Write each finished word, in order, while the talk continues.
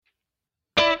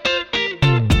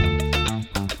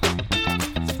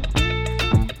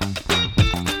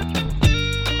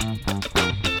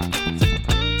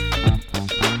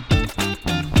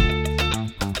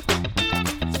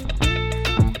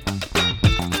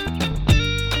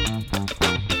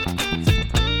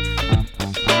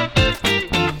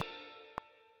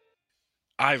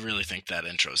I really think that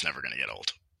intro is never going to get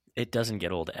old. It doesn't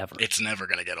get old ever. It's never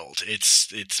going to get old.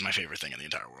 It's my favorite thing in the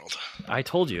entire world. I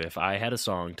told you, if I had a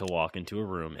song to walk into a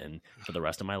room in for the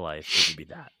rest of my life, it would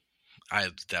be that.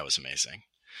 That was amazing.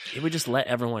 It would just let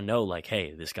everyone know, like,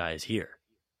 hey, this guy is here.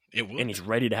 It would. And he's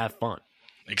ready to have fun.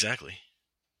 Exactly.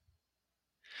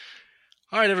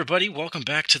 All right, everybody, welcome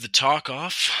back to the Talk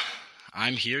Off.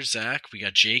 I'm here, Zach. We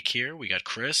got Jake here. We got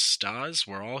Chris, Daz.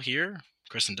 We're all here.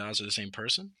 Chris and Daz are the same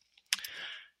person.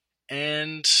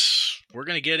 And we're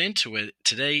going to get into it.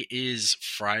 Today is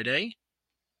Friday.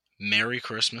 Merry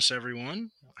Christmas,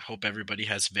 everyone. I hope everybody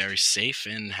has a very safe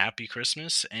and happy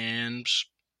Christmas, and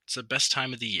it's the best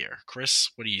time of the year. Chris,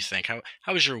 what do you think?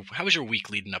 How was your week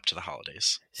leading up to the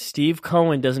holidays? Steve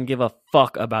Cohen doesn't give a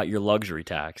fuck about your luxury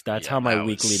tax. That's how my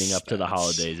week leading up to the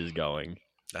holidays is going.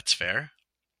 That's fair.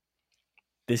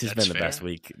 This has been the best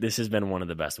week. This has been one of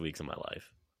the best weeks of my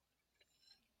life.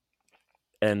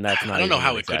 And that's not even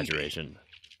an exaggeration.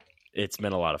 It's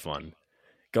been a lot of fun.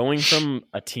 Going from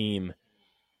a team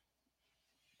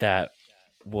that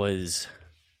was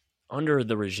under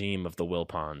the regime of the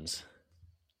Wilpons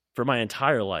for my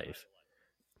entire life,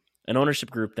 an ownership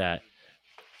group that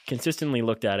consistently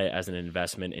looked at it as an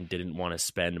investment and didn't want to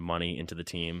spend money into the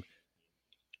team.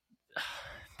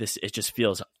 It just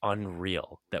feels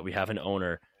unreal that we have an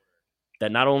owner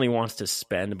that not only wants to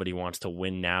spend, but he wants to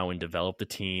win now and develop the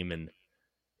team. And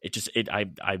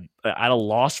I'm at a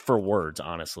loss for words,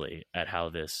 honestly, at how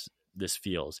this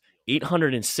feels.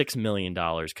 $806 million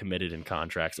committed in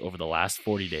contracts over the last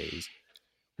 40 days.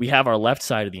 We have our left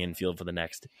side of the infield for the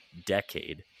next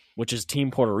decade, which is Team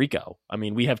Puerto Rico. I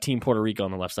mean, we have Team Puerto Rico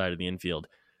on the left side of the infield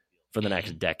for the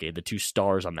next decade, the two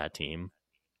stars on that team.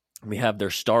 We have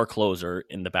their star closer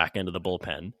in the back end of the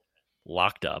bullpen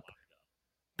locked up.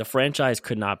 The franchise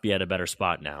could not be at a better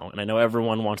spot now. And I know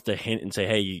everyone wants to hint and say,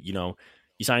 hey, you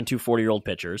signed two 40-year-old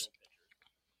pitchers.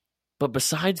 But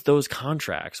besides those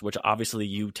contracts, which obviously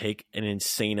you take an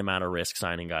insane amount of risk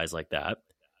signing guys like that,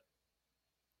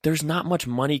 there's not much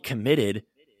money committed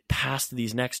past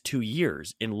these next 2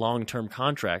 years in long-term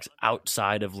contracts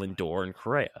outside of Lindor and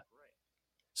Correa.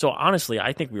 So honestly,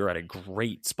 I think we are at a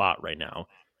great spot right now.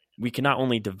 We can not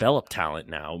only develop talent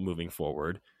now moving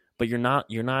forward, but you're not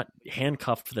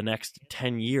handcuffed for the next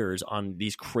 10 years on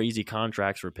these crazy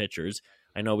contracts for pitchers.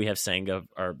 I know we have Senga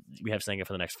for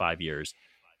the next 5 years.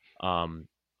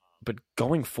 But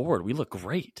going forward, we look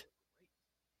great.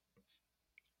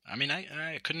 I mean,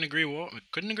 I couldn't agree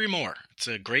more. It's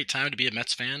a great time to be a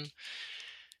Mets fan.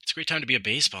 It's a great time to be a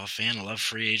baseball fan. I love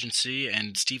free agency,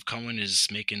 and Steve Cohen is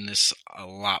making this a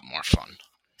lot more fun.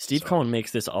 Cohen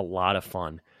makes this a lot of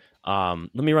fun.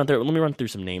 Let me run through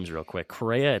some names real quick.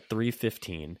 Correa at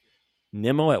 315,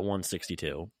 Nimmo at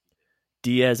 162,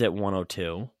 Diaz at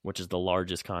 102, which is the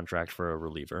largest contract for a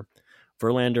reliever.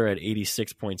 Verlander at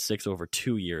 86.6 over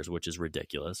 2 years, which is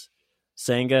ridiculous.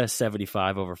 Senga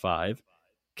 75 over 5.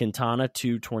 Quintana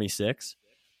 226.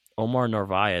 Omar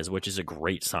Narvaez, which is a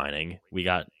great signing. We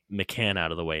got McCann out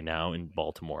of the way now in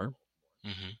Baltimore.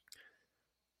 Mm-hmm.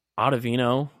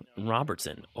 Ottavino and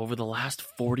Robertson. Over the last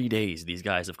 40 days, these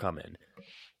guys have come in.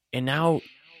 And now,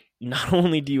 not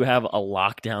only do you have a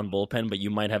lockdown bullpen, but you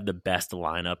might have the best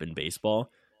lineup in baseball.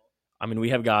 I mean, we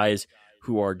have guys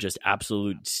who are just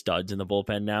absolute studs in the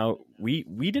bullpen now. We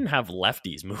didn't have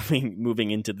lefties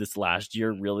moving into this last year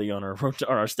really on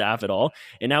our staff at all.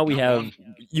 And now we have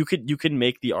you could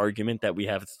make the argument that we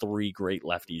have three great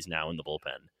lefties now in the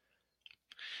bullpen.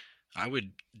 I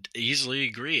would easily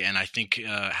agree, and I think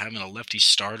having a lefty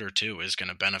starter too is going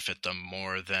to benefit them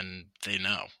more than they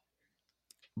know.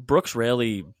 Brooks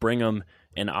Raley, Brigham,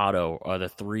 and Otto are the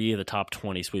three of the top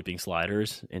 20 sweeping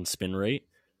sliders in spin rate.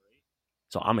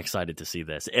 So I'm excited to see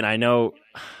this. And I know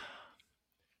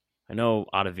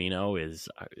Ottavino is,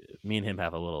 me and him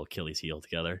have a little Achilles heel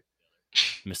together.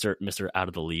 Mr. Out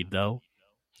of the lead, though.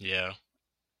 Yeah.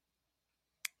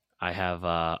 I have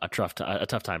a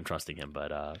tough time trusting him,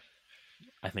 but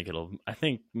I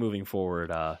think moving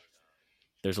forward,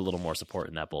 there's a little more support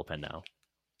in that bullpen now.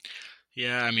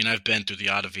 Yeah, I mean, I've been through the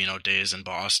Ottavino days in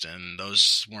Boston.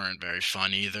 Those weren't very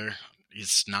fun either.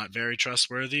 He's not very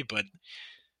trustworthy, but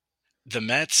the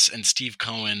Mets and Steve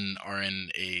Cohen are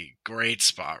in a great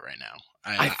spot right now.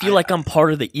 I feel like I'm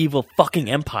part of the evil fucking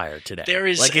empire today.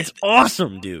 It's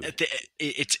awesome, dude.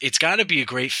 It's got to be a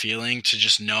great feeling to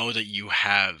just know that you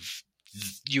have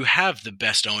the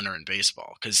best owner in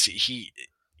baseball, because he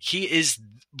is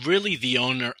really the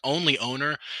only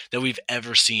owner that we've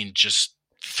ever seen just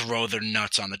throw their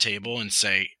nuts on the table and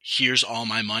say, "Here's all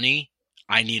my money.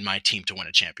 I need my team to win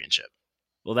a championship."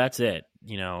 Well, that's it.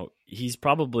 He's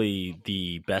probably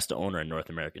the best owner in North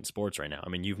American sports right now. I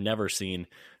mean, you've never seen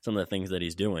some of the things that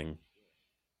he's doing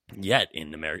yet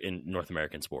in North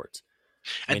American sports.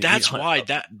 I And mean, that's why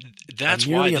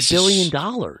nearly this is $1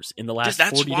 billion in the last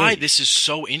that's 40 why this days. is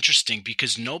so interesting,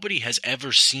 because nobody has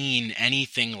ever seen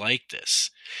anything like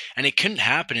this. And it couldn't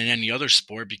happen in any other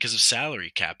sport because of salary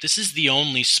cap. This is the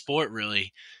only sport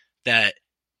really that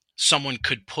someone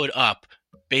could put up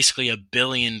basically $1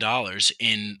 billion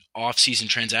in off-season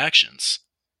transactions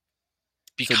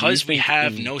So, do you because we think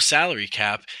have in no salary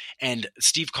cap. And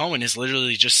Steve Cohen is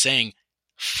literally just saying,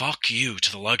 fuck you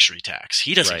to the luxury tax.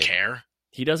 He doesn't right? care.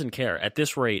 He doesn't care at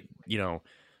this rate.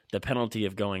 The penalty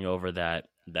of going over that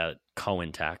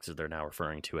Cohen tax, as they're now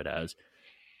referring to it as,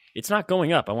 it's not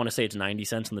going up. I want to say it's 90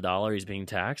 cents on the dollar he's being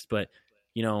taxed, but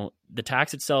the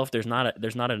tax itself, there's not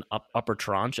an upper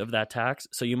tranche of that tax,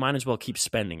 so you might as well keep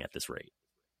spending at this rate.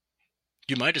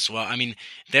 You might as well. I mean,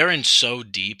 they're in so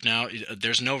deep now.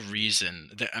 There's no reason.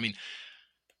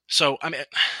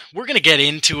 We're gonna get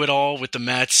into it all with the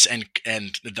Mets and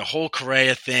the whole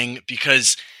Correa thing,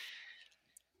 because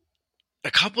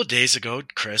a couple of days ago,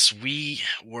 Chris, we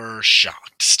were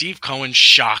shocked. Steve Cohen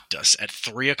shocked us at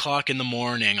 3 o'clock in the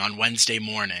morning on Wednesday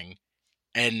morning,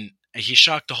 and he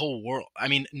shocked the whole world. I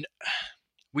mean,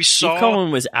 we Steve saw,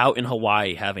 Cohen was out in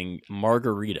Hawaii having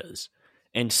margaritas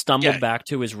and stumbled yeah, back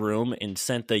to his room and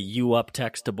sent the "you up"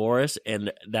 text to Boris,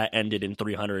 and that ended in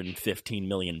 315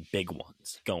 million big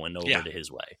ones going over yeah, to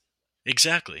his way.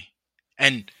 exactly.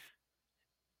 And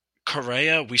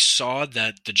Correa, we saw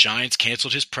that the Giants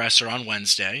canceled his presser on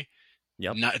Wednesday.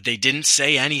 Yep. They didn't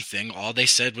say anything. All they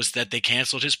said was that they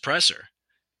canceled his presser.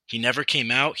 He never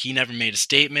came out. He never made a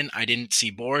statement. I didn't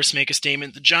see Boris make a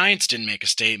statement. The Giants didn't make a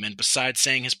statement besides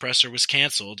saying his presser was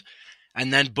canceled.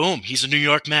 And then, boom, he's a New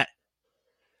York Met.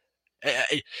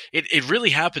 It really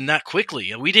happened that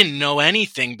quickly. We didn't know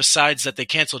anything besides that they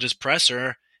canceled his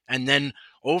presser. And then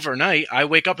overnight, I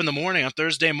wake up in the morning on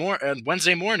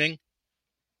Wednesday morning,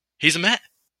 he's a Met.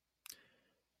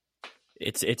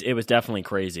 It was definitely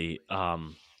crazy. I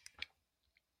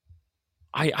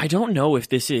don't know if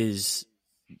this is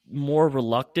more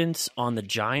reluctance on the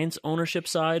Giants ownership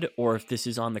side or if this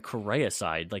is on the Correa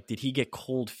side. Like, did he get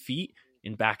cold feet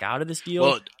and back out of this deal?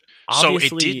 Well, so it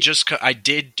did Obviously, just.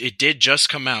 It did just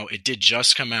come out. It did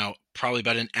just come out probably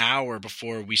about an hour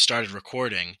before we started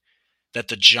recording that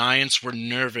the Giants were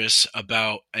nervous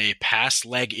about a past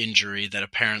leg injury that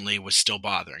apparently was still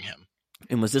bothering him.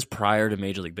 and was this prior to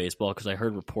Major League Baseball? Because I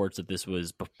heard reports that this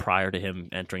was prior to him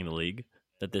entering the league,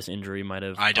 that this injury might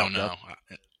have I don't popped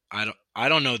know. up. I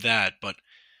don't know that, but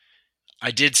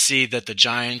I did see that the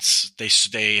Giants they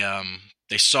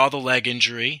saw the leg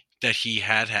injury that he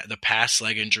had the past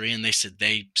leg injury, and they said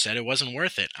it wasn't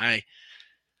worth it. I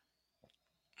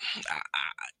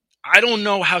don't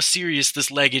know how serious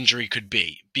this leg injury could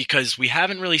be because we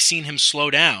haven't really seen him slow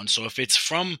down. So if it's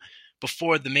from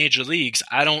before the major leagues,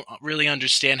 I don't really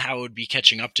understand how it would be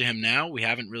catching up to him now. We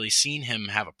haven't really seen him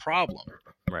have a problem.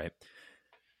 Right.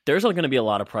 There's going to be a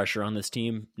lot of pressure on this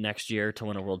team next year to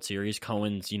win a World Series.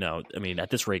 Cohen's, I mean,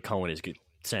 at this rate, Cohen is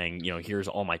saying, here's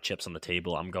all my chips on the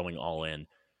table. I'm going all in.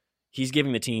 He's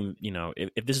giving the team,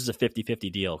 if this is a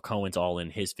 50-50 deal, Cohen's all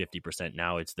in his 50%.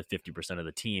 Now it's the 50% of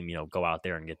the team, go out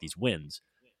there and get these wins.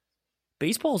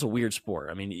 Baseball is a weird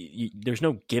sport. I mean, there's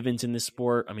no givens in this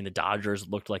sport. I mean, the Dodgers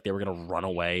looked like they were going to run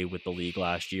away with the league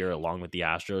last year along with the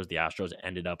Astros. The Astros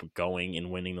ended up going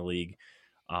and winning the league,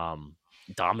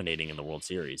 dominating in the World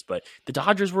Series. But the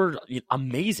Dodgers were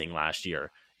amazing last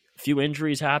year. A few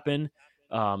injuries happen.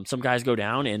 Some guys go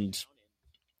down and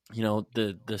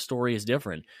the story is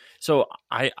different. So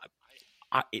I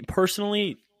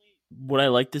personally, would I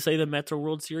like to say the Mets are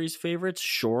World Series favorites?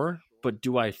 Sure. But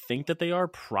do I think that they are?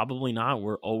 Probably not.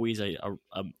 We're always a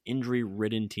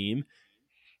injury-ridden team.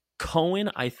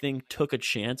 Cohen, I think, took a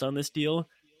chance on this deal.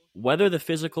 Whether the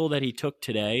physical that he took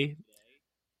today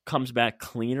comes back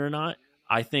clean or not,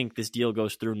 I think this deal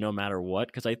goes through no matter what.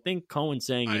 Because I think Cohen's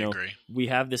saying, I agree. we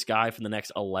have this guy for the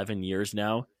next 11 years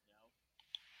now.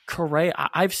 Correa,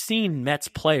 I've seen Mets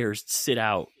players sit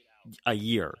out a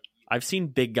year. I've seen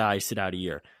big guys sit out a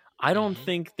year. I don't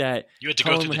think that You had to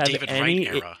Cohen go through would the have David any.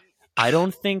 Wright era. I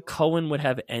don't think Cohen would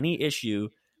have any issue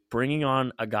bringing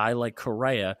on a guy like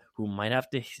Correa who might have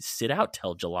to sit out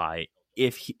till July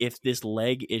if this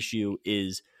leg issue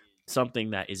is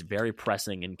something that is very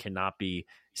pressing and cannot be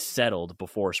settled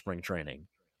before spring training.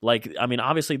 Like, I mean,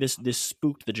 obviously this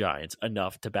spooked the Giants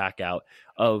enough to back out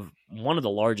of one of the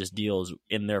largest deals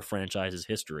in their franchise's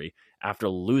history after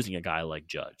losing a guy like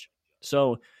Judge.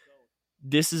 So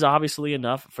this is obviously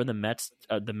enough for the Mets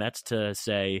to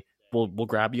say, we'll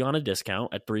grab you on a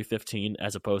discount at $315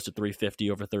 as opposed to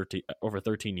 $350 over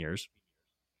 13 years.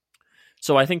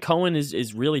 So I think Cohen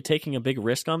is really taking a big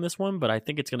risk on this one, but I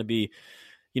think it's going to be,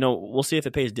 we'll see if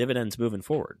it pays dividends moving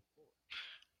forward.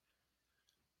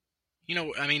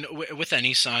 I mean, with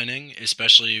any signing,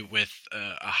 especially with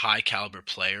a high caliber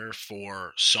player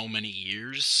for so many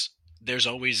years, there's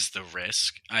always the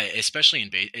risk, especially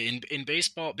in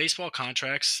baseball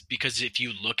contracts, because if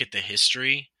you look at the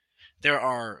history, there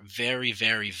are very,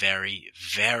 very, very,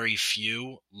 very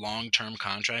few long-term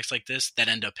contracts like this that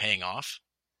end up paying off.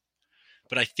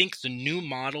 But I think the new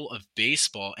model of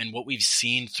baseball and what we've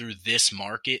seen through this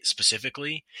market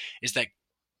specifically is that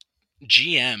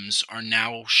GMs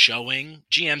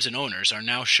and owners are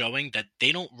now showing that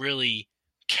they don't really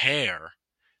care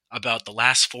about the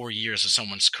last 4 years of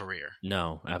someone's career.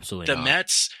 No, absolutely The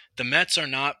not. the Mets are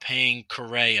not paying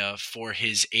Correa for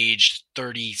his age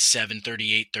 37,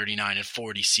 38, 39, and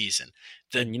 40 season.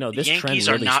 And The this trend Yankees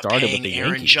are really not started with paying the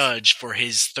Aaron Yankees. Judge for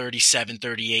his 37,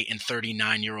 38, and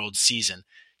 39-year-old season.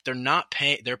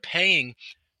 They're paying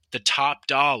the top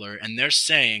dollar, and they're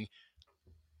saying,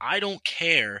 I don't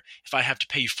care if I have to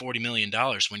pay you $40 million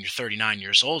when you're 39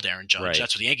 years old, Aaron Judge. Right.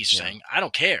 That's what the Yankees are saying. I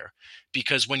don't care,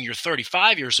 because when you're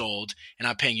 35 years old and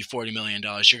I'm paying you $40 million,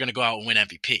 you're going to go out and win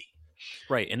MVP.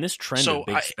 Right, and this trend of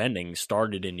big spending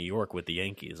started in New York with the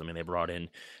Yankees. I mean,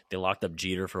 they locked up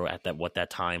Jeter for what that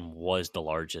time was the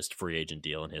largest free agent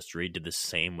deal in history. Did the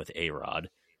same with A-Rod.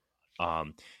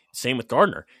 Same with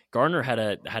Gardner. Gardner had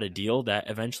a deal that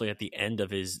eventually, at the end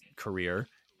of his career,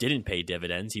 didn't pay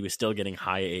dividends. He was still getting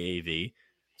high AAV.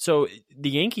 So the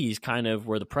Yankees kind of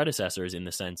were the predecessors in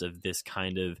the sense of this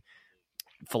kind of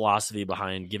philosophy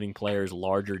behind giving players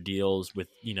larger deals with,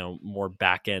 more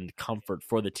back end comfort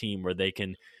for the team, where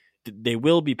they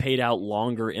will be paid out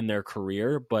longer in their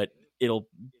career, but it'll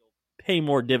pay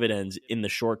more dividends in the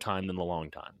short time than the long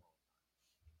time.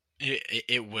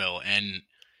 It will, and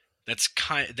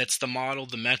that's the model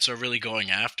the Mets are really going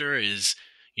after. Is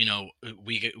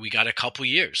we got a couple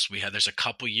years. There's a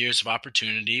couple years of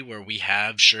opportunity where we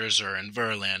have Scherzer and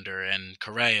Verlander and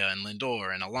Correa and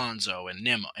Lindor and Alonso and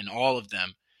Nim and all of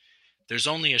them. There's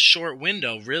only a short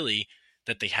window, really,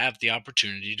 that they have the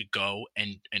opportunity to go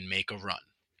and make a run.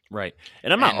 Right.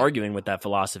 And I'm not arguing with that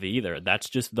philosophy either. That's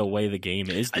just the way the game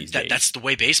is these days. That's the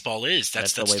way baseball is.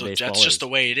 That's just the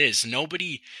way it is.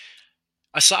 Nobody,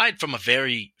 aside from a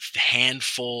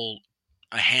handful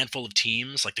of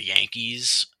teams like the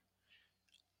Yankees,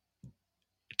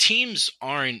 teams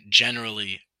aren't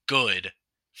generally good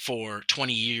for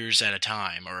 20 years at a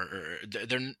time, or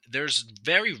there's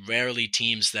very rarely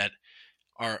teams that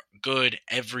are good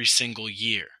every single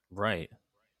year. Right.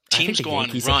 Teams go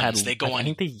on runs. I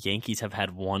think the Yankees have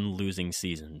had one losing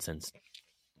season since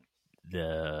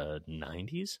the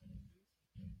 90s.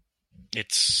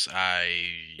 It's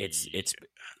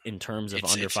in terms of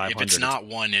under 500. If it's not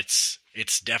one,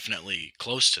 it's definitely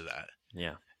close to that.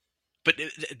 Yeah. But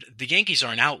the Yankees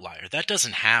are an outlier. That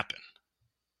doesn't happen.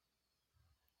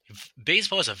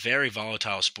 Baseball is a very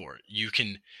volatile sport. You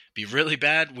can be really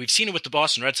bad. We've seen it with the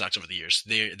Boston Red Sox over the years.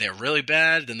 They're really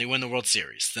bad, then they win the World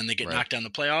Series. Then they get knocked down in the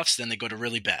playoffs, then they go to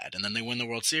really bad. And then they win the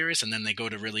World Series, and then they go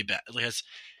to really bad.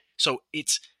 So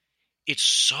it's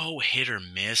so hit or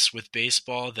miss with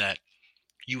baseball that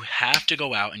you have to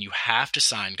go out and you have to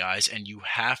sign guys, and you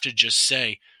have to just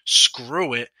say,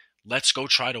 screw it, let's go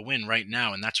try to win right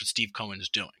now. And that's what Steve Cohen is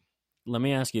doing. Let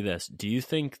me ask you this. Do you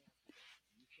think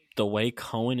the way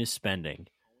Cohen is spending,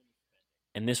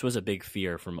 and this was a big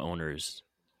fear from owners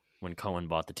when Cohen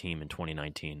bought the team in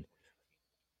 2019,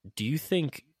 do you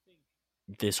think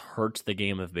this hurts the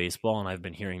game of baseball? And I've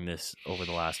been hearing this over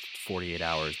the last 48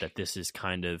 hours, that this is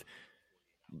kind of,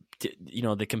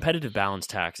 the competitive balance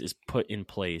tax is put in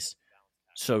place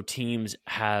so teams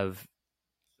have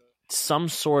some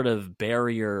sort of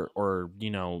barrier or,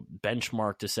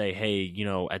 benchmark to say, hey,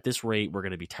 at this rate, we're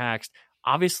going to be taxed.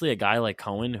 Obviously, a guy like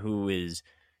Cohen,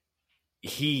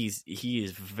 he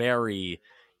is very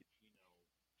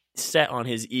set on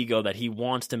his ego that he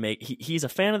wants to make. He's a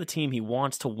fan of the team. He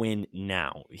wants to win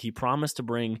now. He promised to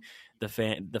bring the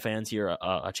fans here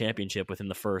a championship within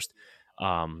the first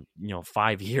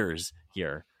 5 years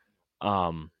here.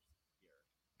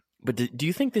 But do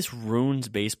you think this ruins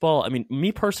baseball? I mean,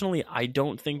 me personally, I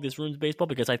don't think this ruins baseball,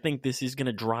 because I think this is going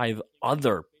to drive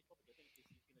other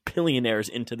billionaires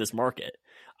into this market.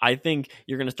 I think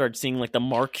you're going to start seeing like the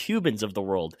Mark Cubans of the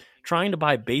world trying to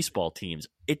buy baseball teams.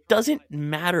 It doesn't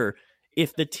matter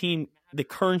if the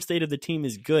current state of the team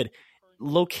is good.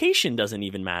 Location doesn't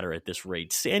even matter at this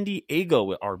rate. San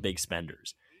Diego are big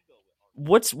spenders.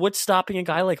 What's stopping a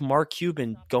guy like Mark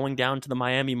Cuban going down to the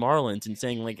Miami Marlins and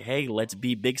saying like, "Hey, let's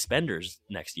be big spenders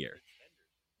next year"?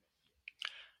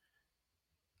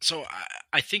 So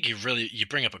I think you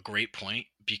bring up a great point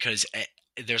because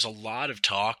there's a lot of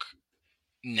talk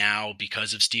now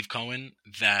because of Steve Cohen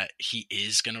that he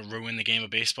is going to ruin the game of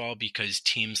baseball because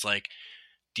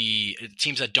the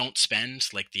teams that don't spend,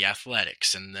 like the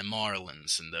Athletics and the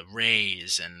Marlins and the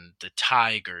Rays and the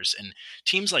Tigers and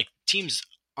teams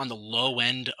on the low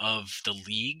end of the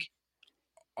league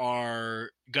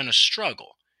are going to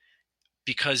struggle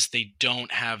because they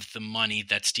don't have the money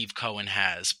that Steve Cohen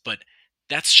has. But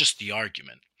that's just the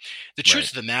argument. The truth Right,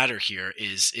 of the matter here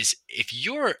is if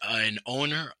you're an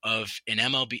owner of an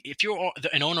MLB, if you're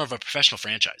an owner of a professional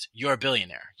franchise, you're a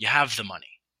billionaire. You have the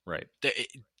money. right.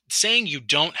 Saying you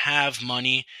don't have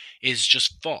money is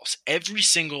just false. Every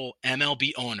single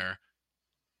MLB owner,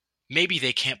 maybe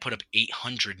they can't put up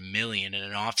 800 million in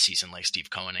an offseason like Steve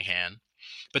Cohen can,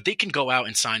 but they can go out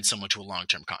and sign someone to a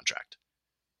long-term contract.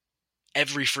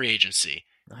 Every free agency,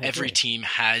 I every agree. team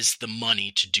has the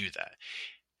money to do that.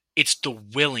 It's the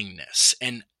willingness.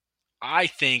 And I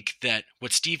think that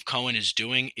what Steve Cohen is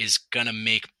doing is going to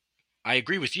make, I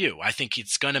agree with you. I think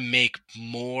it's going to make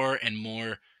more and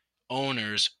more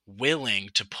owners willing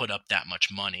to put up that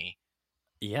much money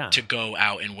Yeah, to go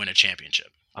out and win a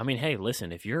championship. I mean, hey,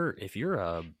 listen, if you're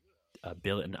a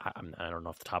billion, I don't know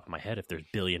off the top of my head if there's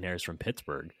billionaires from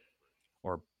Pittsburgh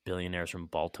or billionaires from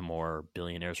Baltimore or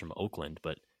billionaires from Oakland,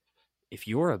 but if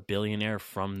you're a billionaire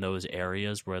from those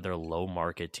areas where they're low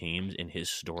market teams and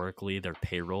historically their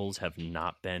payrolls have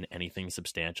not been anything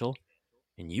substantial,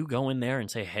 and you go in there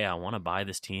and say, "Hey, I want to buy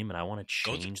this team and I want to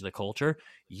Go th- change the culture,"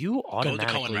 you go the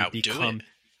Cohen automatically route. Do it.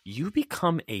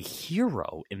 become a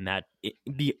hero in that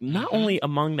not Hmm. only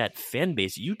among that fan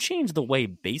base, you change the way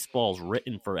baseball's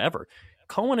written forever.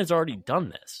 Cohen has already done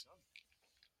this.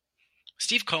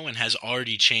 Steve Cohen has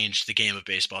already changed the game of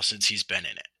baseball since he's been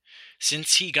in it.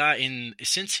 Since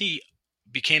he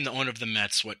became the owner of the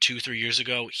Mets, what, 2, 3 years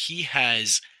ago, he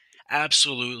has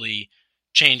absolutely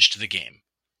changed the game.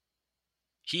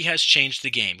 He has changed the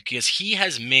game because he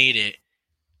has made it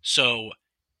so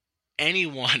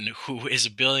anyone who is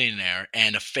a billionaire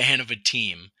and a fan of a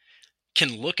team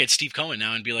can look at Steve Cohen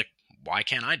now and be like, why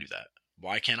can't I do that?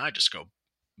 Why can't I just go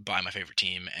buy my favorite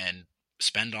team and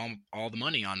spend all the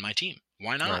money on my team?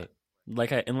 Why not? Right.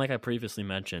 Like I previously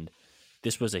mentioned,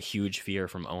 this was a huge fear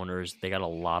from owners. They got a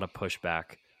lot of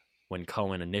pushback when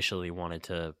Cohen initially wanted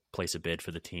to place a bid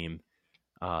for the team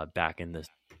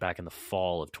back in the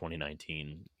fall of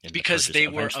 2019, and the Because purchase they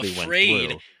were eventually went afraid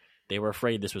through. They were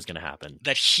afraid this was going to happen.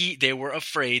 they were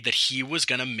afraid that he was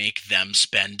going to make them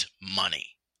spend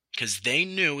money. Because they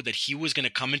knew that he was going to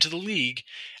come into the league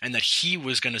and that he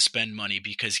was going to spend money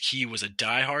because he was a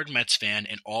diehard Mets fan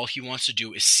and all he wants to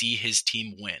do is see his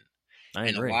team win. I And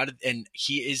agree,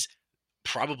 he is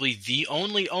probably the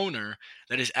only owner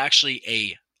that is actually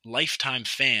a lifetime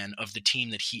fan of the team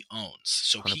that he owns.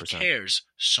 So he 100%. cares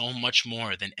so much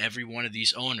more than every one of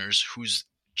these owners who's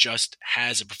just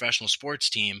has a professional sports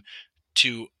team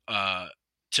to uh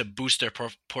to boost their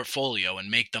portfolio and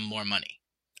make them more money.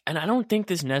 And I don't think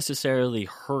this necessarily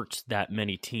hurts that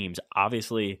many teams.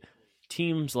 Obviously,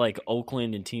 teams like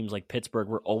Oakland and teams like Pittsburgh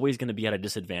were always going to be at a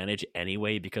disadvantage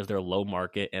anyway because they're low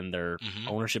market and their Hmm.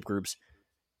 ownership groups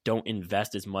don't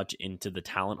invest as much into the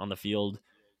talent on the field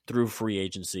through free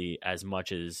agency as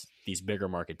much as these bigger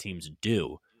market teams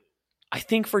do. I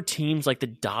think for teams like the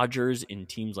Dodgers and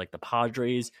teams like the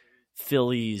Padres,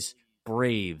 Phillies,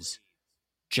 Braves,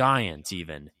 Giants,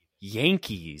 even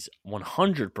Yankees,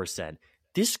 100%.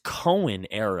 This Cohen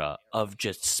era of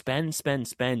just spend, spend,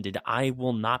 spend, and I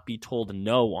will not be told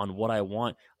no on what I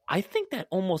want. I think that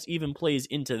almost even plays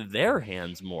into their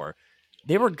hands more.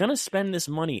 They were going to spend this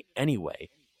money anyway.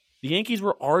 The Yankees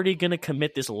were already going to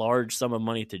commit this large sum of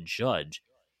money to Judge.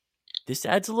 This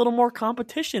adds a little more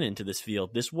competition into this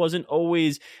field. This wasn't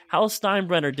always Hal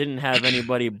Steinbrenner didn't have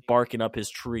anybody barking up his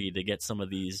tree to get some of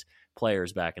these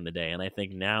players back in the day. And I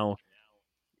think now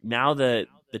that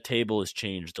the table has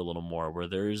changed a little more where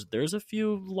there's a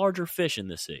few larger fish in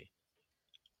the sea.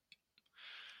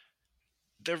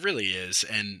 There really is,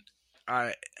 and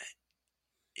I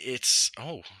it's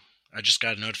I just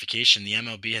got a notification. The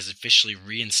MLB has officially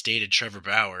reinstated Trevor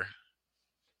Bauer.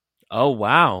 Oh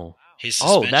wow. His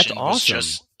Oh, that's suspension was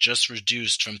awesome. just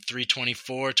reduced from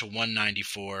 324 to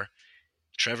 194.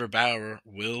 Trevor Bauer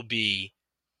will be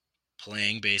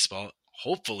playing baseball,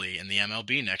 hopefully in the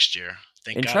MLB next year.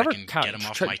 Thank And God I can get him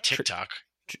off my TikTok.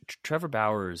 Trevor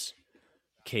Bauer's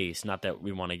case, not that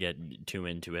we want to get too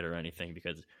into it or anything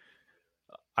because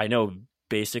I know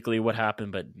basically what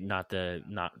happened, but not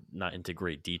into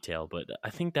great detail. But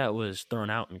I think that was thrown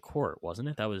out in court, wasn't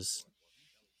it? That was,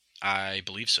 I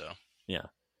believe so. yeah.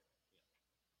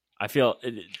 I feel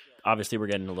obviously we're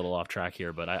getting a little off track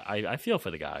here, but I feel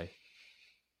for the guy.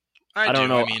 I don't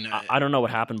do. know. I mean, I don't know what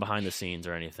happened behind the scenes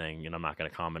or anything, and I'm not going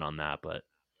to comment on that. But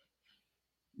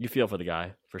you feel for the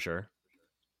guy for sure.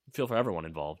 You feel for everyone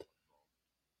involved.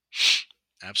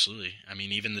 absolutely. I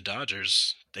mean, even the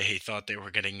Dodgers, they thought they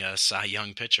were getting a Cy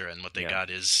Young pitcher, and what they got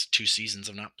is 2 seasons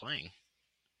of not playing.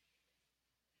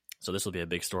 So this will be a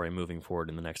big story moving forward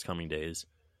in the next coming days.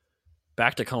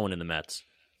 Back to Cohen and the Mets.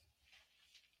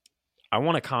 I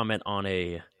want to comment on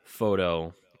a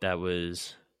photo that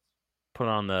was put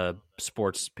on the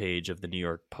sports page of the New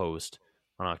York Post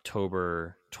on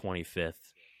October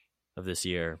 25th of this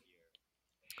year.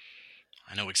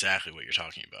 I know exactly what you're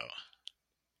talking about.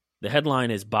 The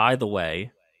headline is, "By the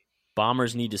way,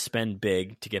 Bombers need to spend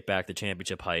big to get back to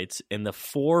championship heights." And the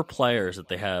 4 players that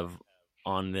they have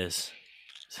on this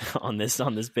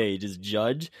page is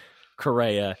Judge,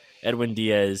 Correa, Edwin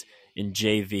Diaz, and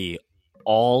JV,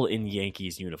 all in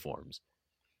Yankees uniforms.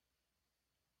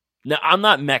 Now, I'm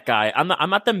not Met guy. I'm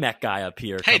not the Met guy up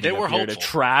here. Hey, they were hopeful to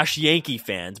trash Yankee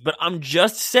fans, but I'm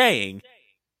just saying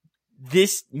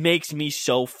this makes me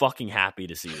so fucking happy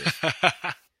to see this.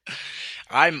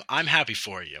 I'm happy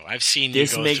for you. I've seen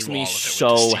this you go makes through me all of it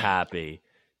so with this happy.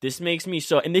 This makes me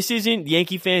so, and this isn't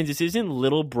Yankee fans. This isn't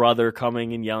little brother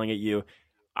coming and yelling at you.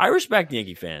 I respect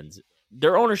Yankee fans.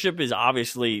 Their ownership is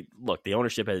obviously, look, the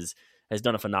ownership has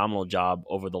done a phenomenal job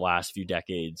over the last few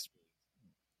decades.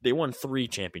 They won 3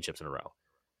 championships in a row.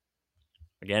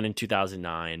 Again in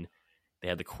 2009, they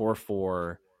had the core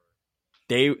 4.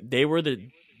 They were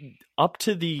up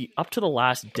to the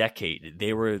last decade,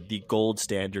 they were the gold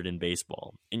standard in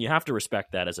baseball. And you have to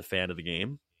respect that as a fan of the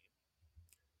game.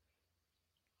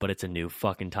 But it's a new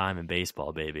fucking time in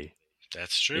baseball, baby.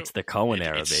 That's true. It's the Cohen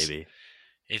era, baby.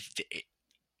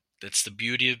 That's the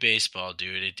beauty of baseball,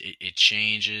 dude. It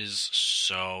changes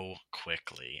so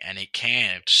quickly, and it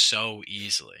can so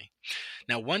easily.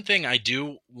 Now, one thing I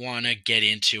do want to get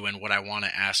into, and what I want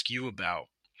to ask you about,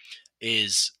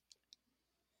 is,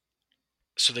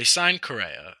 so they signed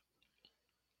Correa.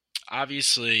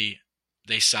 Obviously,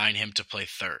 they signed him to play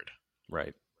third.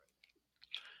 Right.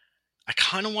 I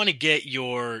kind of want to get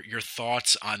your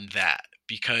thoughts on that,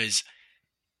 because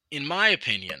in my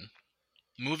opinion,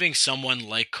 moving someone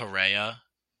like Correa,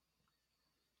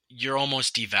 you're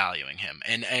almost devaluing him.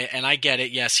 And I get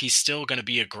it. Yes, he's still going to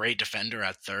be a great defender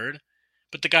at third,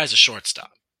 but the guy's a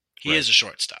shortstop. He is a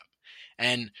shortstop.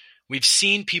 And we've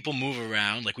seen people move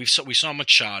around. Like we saw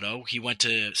Machado. He went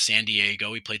to San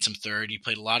Diego. He played some third. He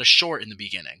played a lot of short in the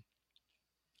beginning.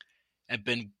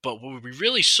 But what we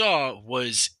really saw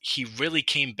was he really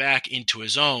came back into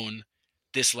his own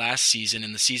this last season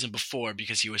and the season before,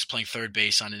 because he was playing third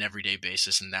base on an everyday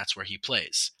basis, and that's where he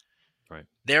plays. Right.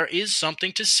 There is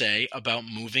something to say about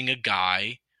moving a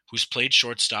guy who's played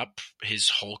shortstop his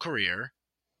whole career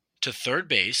to third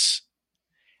base,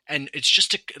 and it's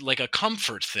just like a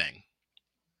comfort thing,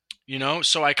 you know?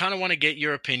 So I kind of want to get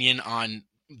your opinion on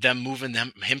them moving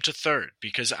him to third,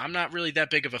 because I'm not really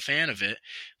that big of a fan of it,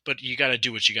 but you got to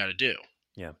do what you got to do.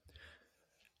 Yeah.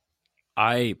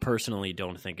 I personally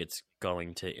don't think it's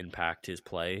going to impact his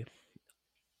play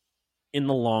in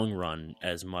the long run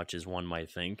as much as one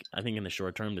might think. I think in the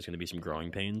short term, there's going to be some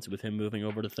growing pains with him moving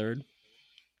over to third.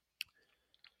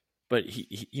 But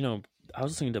he I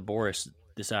was listening to Boris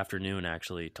this afternoon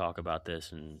actually talk about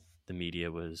this, and the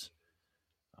media was,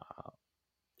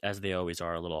 as they always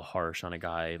are, a little harsh on a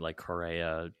guy like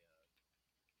Correa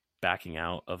backing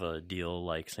out of a deal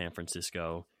like San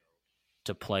Francisco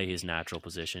to play his natural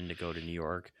position, to go to New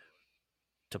York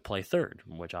to play third,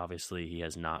 which obviously he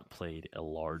has not played a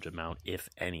large amount, if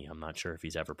any. I'm not sure if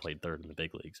he's ever played third in the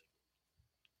big leagues.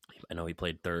 I know he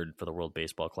played third for the World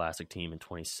Baseball Classic team in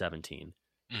 2017.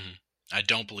 Mm-hmm. I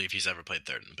don't believe he's ever played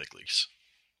third in the big leagues.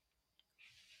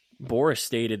 Boris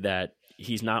stated that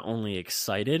he's not only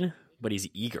excited, but he's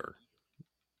eager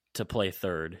to play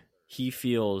third. He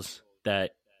feels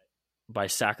that by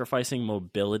sacrificing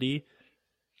mobility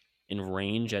and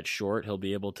range at short, he'll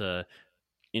be able to,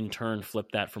 in turn, flip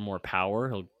that for more power.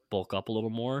 He'll bulk up a little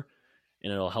more,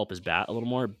 and it'll help his bat a little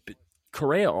more. But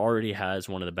Correa already has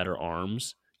one of the better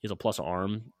arms. He has a plus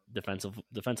arm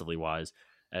defensively wise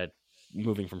at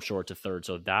moving from short to third,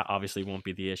 so that obviously won't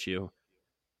be the issue.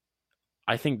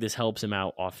 I think this helps him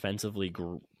out offensively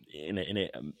in a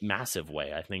massive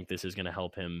way. I think this is going to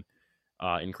help him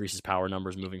increase his power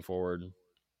numbers moving forward.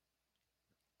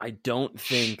 I don't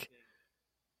think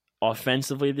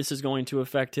offensively this is going to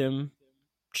affect him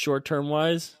short-term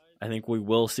wise. I think we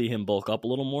will see him bulk up a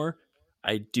little more.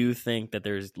 I do think that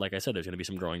there's, like I said, there's going to be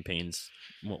some growing pains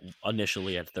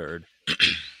initially at third.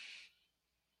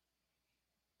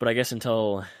 But I guess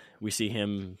until we see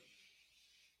him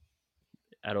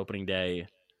at opening day,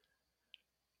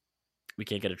 we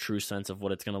can't get a true sense of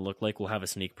what it's going to look like. We'll have a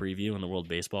sneak preview in the World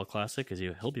Baseball Classic because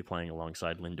he'll be playing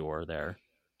alongside Lindor there.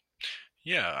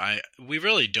 Yeah, we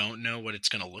really don't know what it's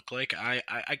going to look like. I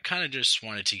kind of just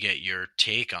wanted to get your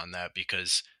take on that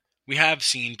because we have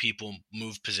seen people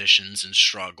move positions and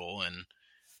struggle, and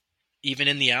even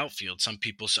in the outfield, some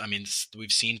people. I mean,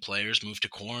 we've seen players move to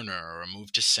corner or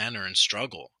move to center and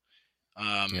struggle.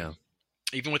 Yeah.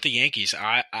 Even with the Yankees,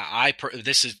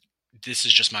 this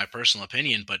is just my personal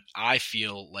opinion, but I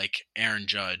feel like Aaron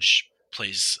Judge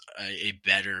plays a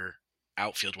better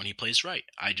outfield when he plays right.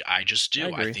 I just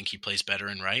do. I think he plays better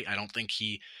in right. I don't think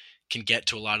he can get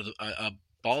to a lot of the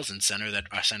balls in center that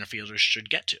center fielders should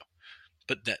get to.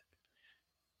 But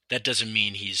that doesn't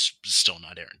mean he's still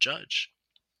not Aaron Judge.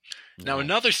 No. Now,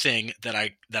 another thing that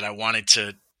I wanted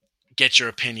to get your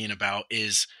opinion about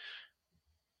is,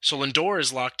 so Lindor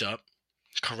is locked up.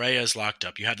 Correa is locked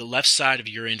up. You have the left side of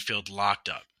your infield locked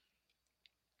up.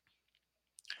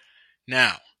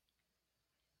 Now,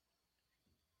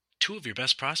 two of your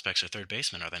best prospects are third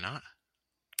basemen, are they not?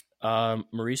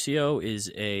 Mauricio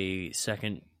is a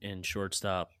second and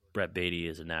shortstop. Brett Beatty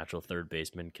is a natural third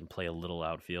baseman, can play a little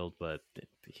outfield, but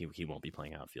he won't be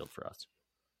playing outfield for us.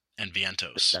 And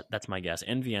Vientos. That's my guess.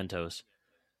 And Vientos.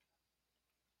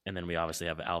 And then we obviously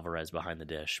have Alvarez behind the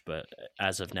dish. But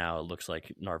as of now, it looks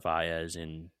like Narvaez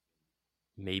and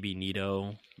maybe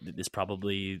Nito. This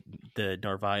probably, the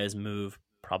Narvaez move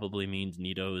probably means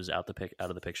Nito is out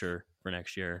of the picture for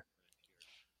next year.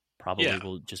 Probably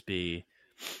will just be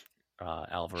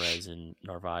Alvarez and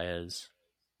Narvaez.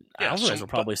 Yeah, Alvarez will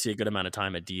probably see a good amount of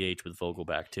time at DH with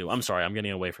Vogelback too. I'm sorry, I'm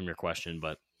getting away from your question,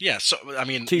 but yeah. So I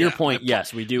mean, to your point,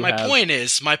 yes, we do. My point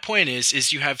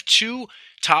is, you have two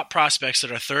top prospects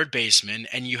that are third basemen,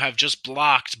 and you have just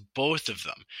blocked both of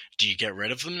them. Do you get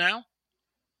rid of them now?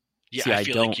 Yeah, see, I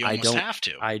feel like you almost have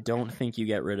to. I don't think you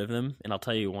get rid of them, and I'll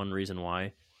tell you one reason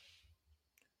why.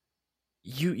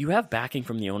 You have backing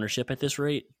from the ownership at this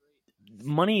rate.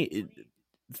 Money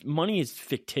is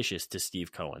fictitious to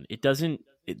Steve Cohen. It doesn't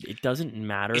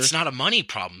matter. It's not a money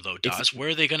problem though, Daz. Where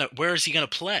is he gonna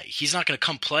play? He's not gonna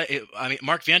come play. I mean,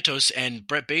 Mark Vientos and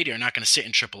Brett Beatty are not gonna sit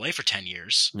in AAA for 10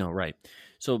 years. No, right.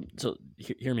 So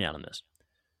hear me out on this.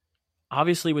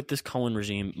 Obviously, with this Cohen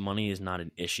regime, money is not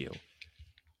an issue.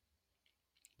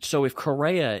 So if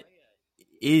Correa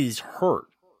is hurt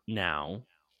now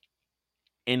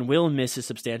and will miss a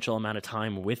substantial amount of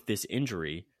time with this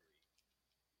injury,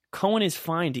 Cohen is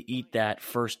fine to eat that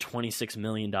first $26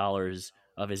 million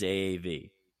of his AAV.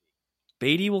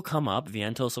 Beatty will come up.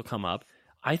 Vientos will come up.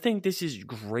 I think this is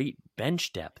great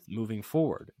bench depth moving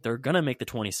forward. They're going to make the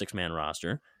 26-man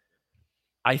roster.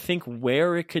 I think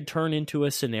where it could turn into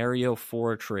a scenario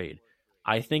for a trade,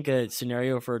 I think a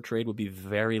scenario for a trade would be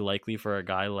very likely for a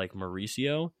guy like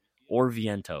Mauricio or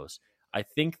Vientos. I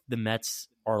think the Mets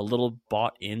are a little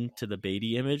bought into the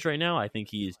Beatty image right now. I think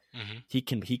he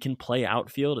can play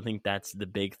outfield. I think that's the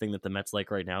big thing that the Mets like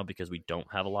right now because we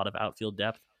don't have a lot of outfield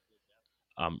depth.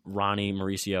 Ronnie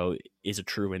Mauricio is a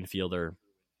true infielder.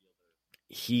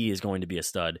 He is going to be a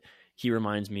stud. He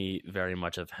reminds me very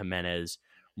much of Jimenez,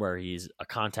 where he's a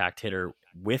contact hitter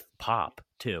with pop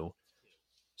too.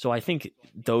 So I think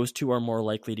those two are more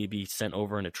likely to be sent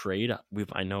over in a trade.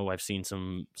 I know I've seen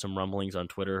some rumblings on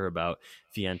Twitter about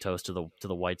Vientos to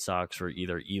the White Sox for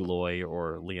either Eloy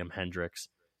or Liam Hendricks.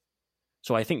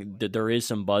 So I think that there is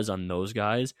some buzz on those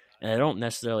guys, and I don't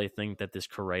necessarily think that this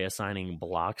Correa signing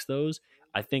blocks those.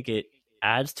 I think it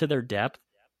adds to their depth.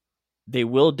 They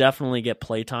will definitely get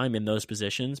playtime in those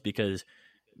positions because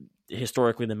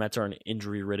historically the Mets are an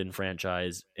injury-ridden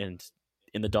franchise, and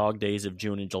in the dog days of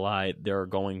June and July, there are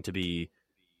going to be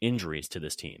injuries to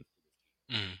this team.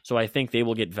 So I think they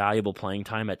will get valuable playing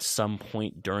time at some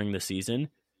point during the season.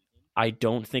 I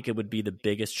don't think it would be the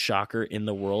biggest shocker in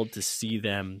the world to see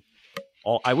them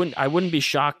all. I wouldn't be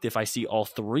shocked if I see all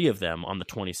three of them on the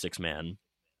 26-man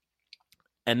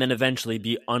and then eventually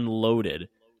be unloaded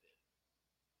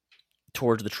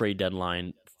towards the trade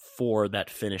deadline for that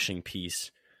finishing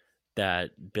piece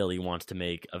that Billy wants to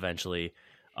make eventually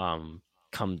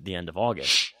come the end of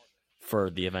August for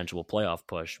the eventual playoff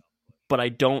push. But I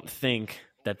don't think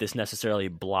that this necessarily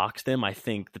blocks them. I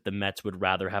think that the Mets would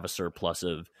rather have a surplus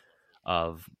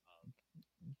of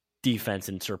defense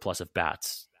and surplus of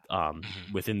bats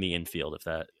within the infield, if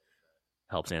that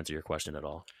helps answer your question at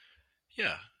all.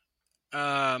 Yeah.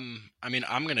 I mean,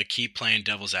 I'm gonna keep playing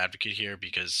devil's advocate here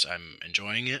because I'm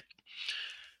enjoying it.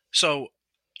 So,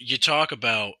 you talk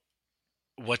about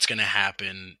what's gonna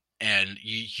happen, and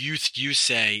you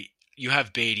say you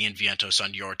have Beatty and Vientos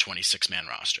on your 26 man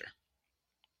roster.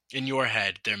 In your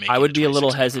head, they're I making the would be a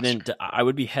little 26 man roster. hesitant. I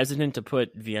would be hesitant to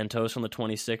put Vientos on the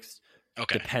 26th,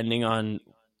 Okay. depending on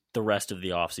the rest of the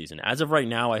offseason. As of right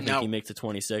now, I think he Now, makes the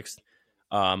 26th.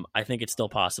 I think it's still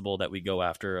possible that we go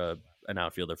after an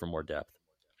outfielder for more depth.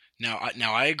 now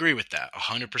I agree with that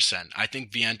 100%. I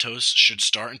think Vientos should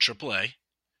start in AAA.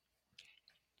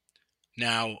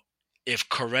 Now, if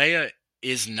Correa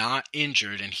is not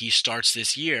injured and he starts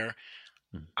this year,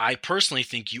 Hmm. I personally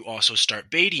think you also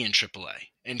start Beatty in AAA.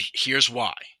 And here's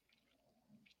why.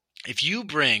 If you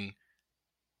bring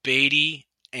Beatty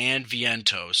and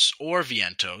Vientos,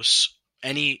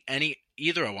 any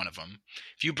either one of them,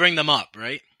 if you bring them up,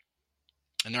 right?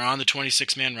 And they're on the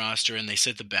 26 man roster and they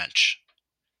sit the bench,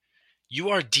 you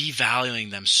are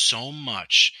devaluing them so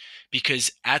much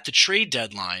because at the trade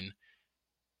deadline,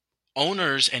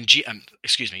 owners and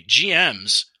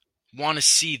GMs want to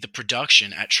see the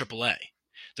production at AAA.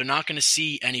 They're not going to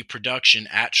see any production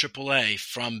at AAA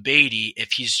from Beatty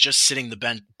if he's just sitting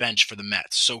the bench for the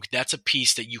Mets. So that's a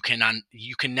piece that you can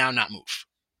now not move.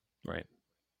 Right.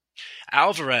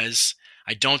 Alvarez,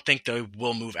 I don't think they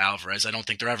will move Alvarez. I don't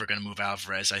think they're ever going to move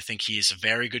Alvarez. I think he's a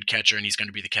very good catcher, and he's going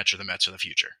to be the catcher of the Mets for the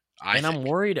future. I'm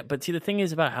worried. But see, the thing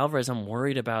is about Alvarez, I'm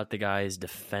worried about the guy's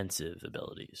defensive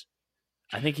abilities.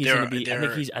 I think he's going to be.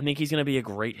 I think he's going to be a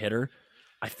great hitter.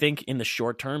 I think in the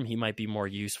short term, he might be more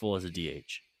useful as a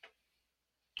DH.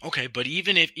 Okay, but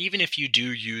even if you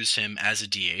do use him as a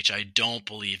DH, I don't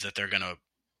believe that they're going to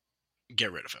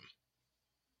get rid of him.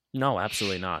 No,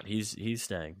 absolutely not. He's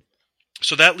staying.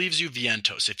 So that leaves you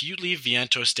Vientos. If you leave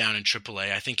Vientos down in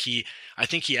AAA, I think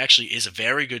he actually is a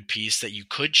very good piece that you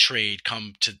could trade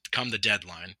come the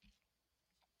deadline.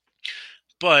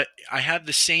 But I have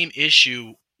the same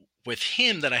issue with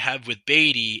him that I have with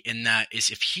Beatty, in that is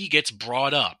if he gets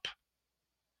brought up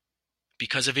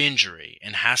because of injury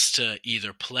and has to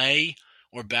either play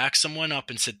or back someone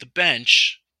up and sit the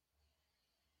bench,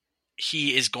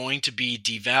 he is going to be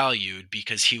devalued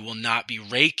because he will not be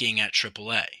raking at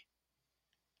AAA.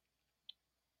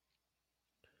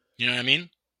 You know what I mean?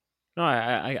 No,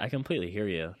 I completely hear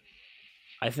you.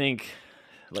 I think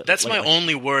that's my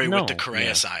only worry with the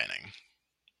Correa signing.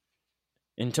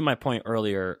 And to my point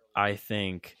earlier, I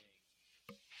think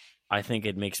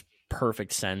it makes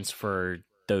perfect sense for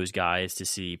those guys to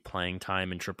see playing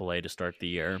time in AAA to start the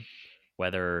year,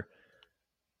 whether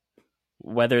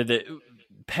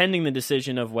pending the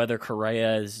decision of whether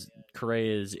Correa's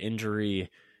injury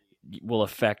will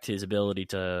affect his ability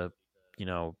to,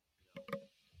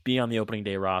 be on the opening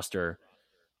day roster.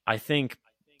 I think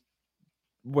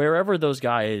wherever those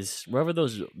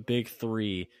big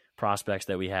three prospects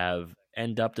that we have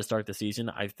end up to start the season,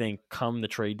 I think come the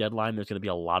trade deadline, there's going to be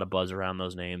a lot of buzz around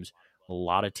those names. A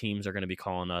lot of teams are going to be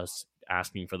calling us,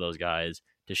 asking for those guys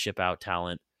to ship out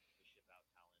talent.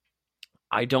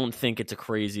 I don't think it's a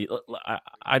crazy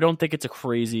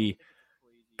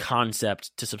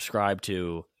concept to subscribe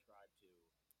to,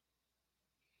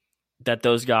 that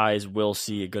those guys will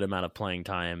see a good amount of playing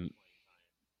time,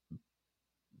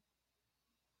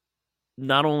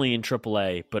 not only in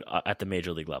AAA, but at the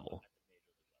major league level.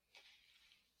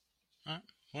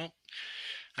 Well,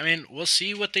 I mean, we'll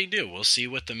see what they do. We'll see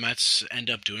what the Mets end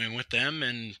up doing with them.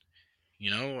 And,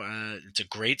 it's a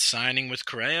great signing with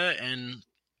Correa, and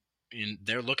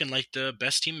they're looking like the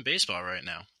best team in baseball right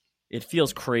now. It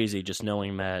feels crazy just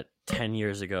knowing that 10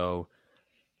 years ago,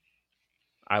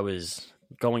 I was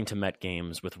going to Met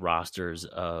games with rosters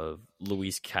of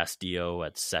Luis Castillo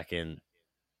at second,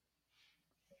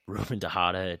 Ruben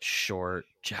Tejada at short,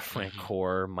 Jeff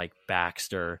Francoeur, Mike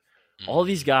Baxter, all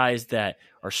these guys that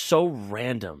are so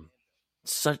random.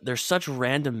 They're such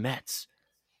random Mets.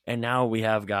 And now we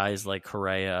have guys like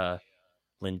Correa,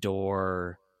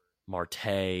 Lindor,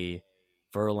 Marte,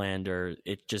 Verlander.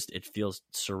 It feels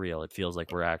surreal. It feels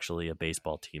like we're actually a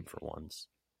baseball team for once.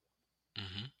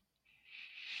 Mm-hmm.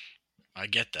 I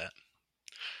get that.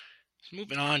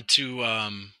 Moving on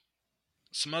to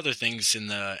some other things in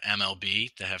the MLB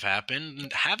that have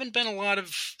happened. Haven't been a lot of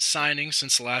signings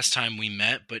since the last time we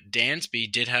met, but Dansby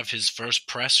did have his first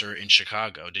presser in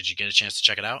Chicago. Did you get a chance to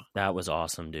check it out? That was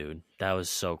awesome, dude. That was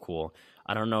so cool.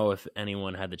 I don't know if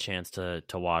anyone had the chance to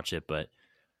watch it, but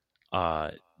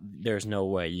there's no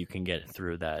way you can get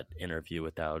through that interview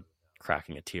without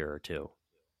cracking a tear or two.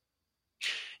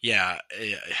 Yeah,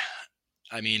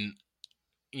 I mean,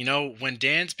 When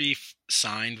Dansby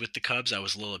signed with the Cubs, I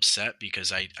was a little upset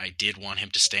because I did want him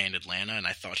to stay in Atlanta, and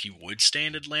I thought he would stay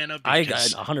in Atlanta I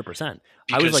because 100%.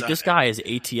 I was because like, uh, this guy is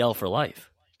ATL for life.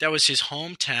 that was his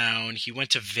hometown. He went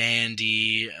to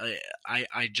Vandy.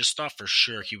 I just thought for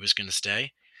sure he was going to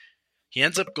stay. He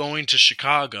ends up going to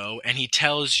Chicago, and he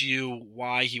tells you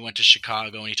why he went to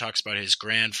Chicago, and he talks about his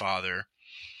grandfather.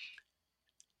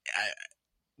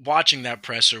 Watching that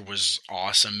presser was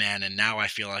awesome, man, and now I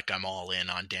feel like I'm all in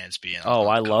on Dansby and Oh,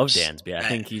 on I the love Cubs. Dansby. I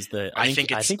think he's the. I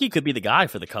think I it's. think he could be the guy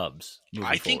for the Cubs I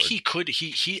moving think forward. he could.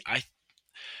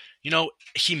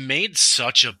 He made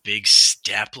such a big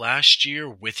step last year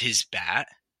with his bat.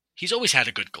 He's always had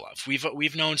a good glove.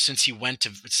 We've known since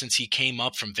he came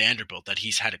up from Vanderbilt that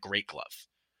he's had a great glove.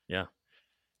 Yeah.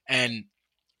 And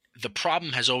the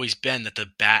problem has always been that the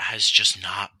bat has just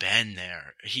not been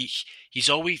there. He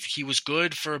was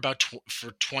good for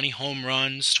for 20 home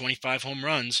runs, 25 home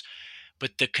runs,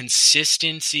 but the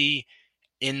consistency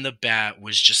in the bat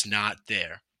was just not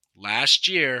there. Last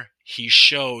year, he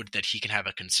showed that he can have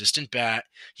a consistent bat.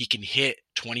 He can hit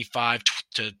 25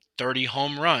 to 30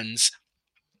 home runs,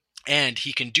 and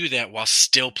he can do that while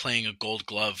still playing a Gold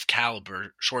Glove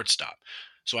caliber shortstop.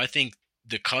 So I think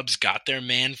the Cubs got their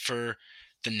man for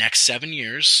the next 7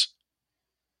 years,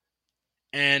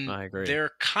 and I agree.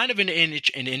 they're kind of in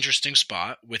an interesting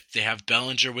spot. They have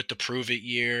Bellinger with the prove it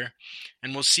year,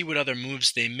 and we'll see what other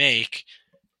moves they make.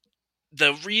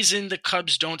 The reason the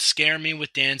Cubs don't scare me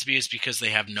with Dansby is because they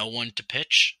have no one to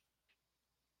pitch.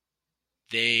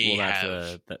 They Well,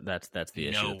 have that's the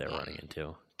issue no that they're running one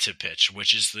into. to pitch,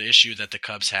 which is the issue that the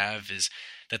Cubs have, is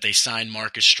that they signed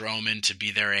Marcus Stroman to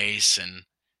be their ace, and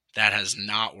that has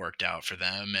not worked out for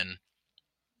them, and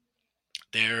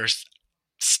they're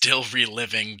still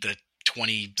reliving the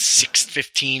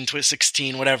 2015,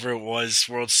 2016, whatever it was,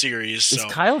 World Series. Is So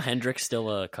Kyle Hendricks still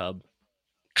a Cub?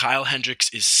 Kyle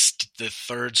Hendricks is the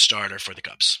third starter for the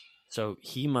Cubs. So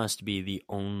he must be the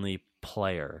only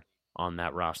player on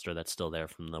that roster that's still there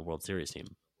from the World Series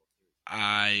team.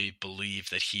 I believe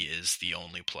that he is the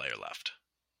only player left.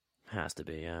 Has to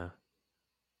be, yeah.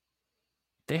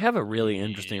 They have a really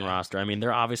interesting roster. I mean,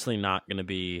 they're obviously not going to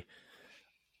be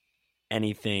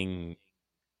anything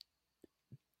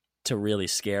to really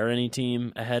scare any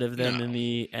team ahead of them in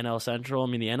the NL Central. I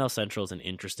mean, the NL Central is an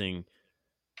interesting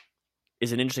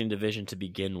division to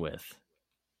begin with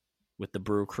the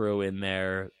Brew Crew in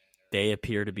there. They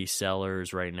appear to be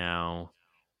sellers right now.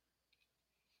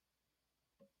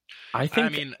 I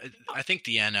think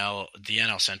the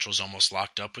NL Central is almost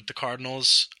locked up with the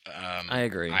Cardinals. I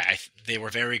agree. They were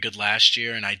very good last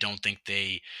year, and I don't think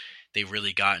they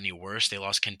really got any worse. They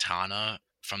lost Quintana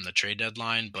from the trade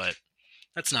deadline, but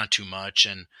that's not too much.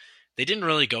 And they didn't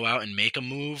really go out and make a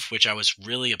move, which I was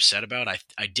really upset about.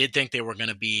 I did think they were going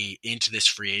to be into this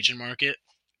free agent market,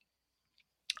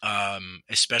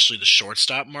 especially the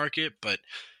shortstop market, but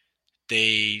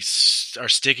they are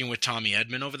sticking with Tommy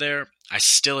Edman over there. I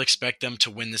still expect them to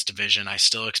win this division. I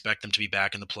still expect them to be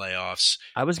back in the playoffs.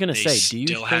 I was going to say, do you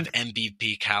still have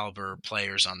MVP caliber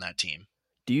players on that team?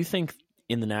 Do you think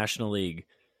in the National League,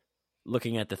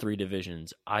 looking at the three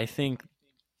divisions, I think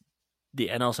the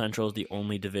NL Central is the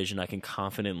only division I can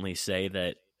confidently say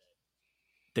that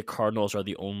the Cardinals are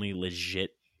the only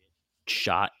legit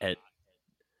shot at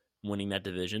winning that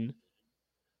division?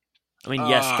 I mean,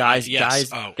 yes,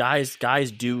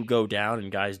 guys do go down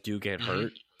and guys do get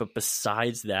hurt, but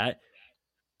besides that,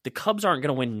 the Cubs aren't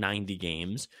going to win 90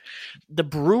 games. The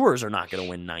Brewers are not going to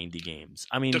win 90 games.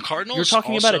 I mean, the Cardinals you're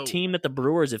talking about a team that the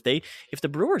Brewers, if the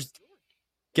Brewers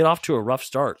get off to a rough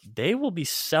start, they will be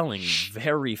selling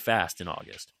very fast in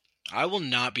August. I will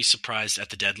not be surprised at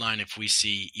the deadline if we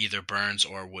see either Burns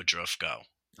or Woodruff go.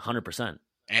 100%.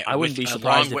 I wouldn't be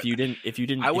surprised if you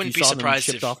didn't. I wouldn't be surprised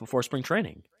if off before spring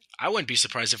training. I wouldn't be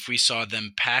surprised if we saw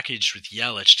them packaged with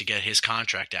Yelich to get his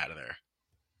contract out of there,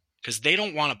 because they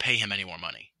don't want to pay him any more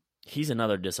money. He's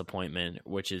another disappointment,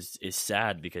 which is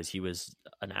sad because he was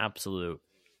an absolute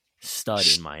stud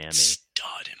in Miami.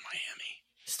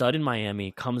 Stud in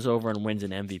Miami, comes over and wins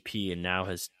an MVP, and now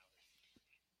has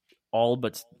all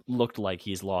but looked like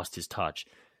he's lost his touch.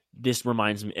 This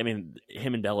reminds me, I mean,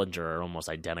 him and Bellinger are almost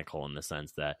identical in the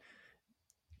sense that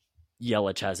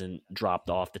Yelich hasn't dropped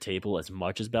off the table as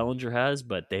much as Bellinger has,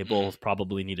 but they both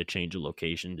probably need a change of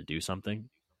location to do something.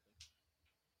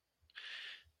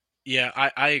 Yeah,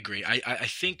 I agree. I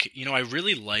think, I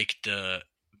really like the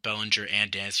Bellinger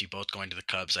and Dansby both going to the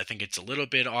Cubs. I think it's a little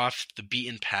bit off the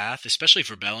beaten path, especially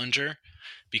for Bellinger,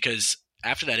 because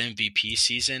after that MVP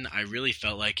season, I really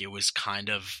felt like it was kind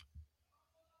of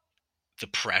the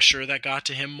pressure that got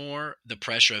to him more, the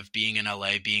pressure of being in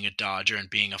LA, being a Dodger, and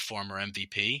being a former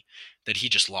MVP, that he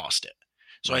just lost it.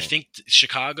 So I Right. think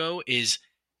Chicago is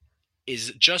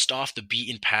just off the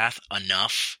beaten path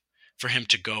enough for him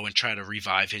to go and try to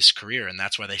revive his career, and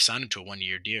that's why they signed him to a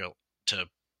 1-year deal to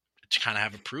kind of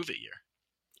have a prove it year.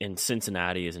 And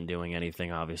Cincinnati isn't doing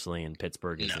anything, obviously, and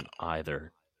Pittsburgh No. isn't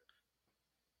either.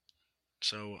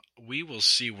 So we will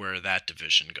see where that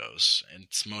division goes. And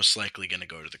it's most likely going to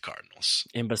go to the Cardinals.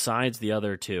 And besides the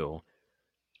other two,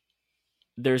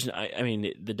 I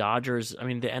mean, the Dodgers, I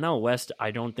mean, the NL West,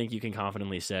 I don't think you can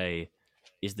confidently say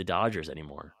is the Dodgers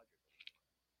anymore.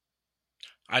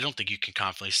 I don't think you can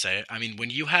confidently say it. I mean, when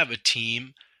you have a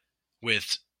team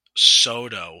with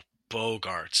Soto,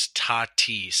 Bogarts,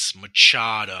 Tatis,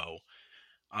 Machado,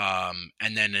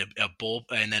 and then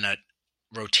and then a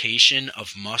rotation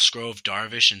of Musgrove,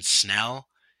 Darvish, and Snell,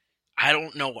 I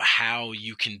don't know how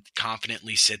you can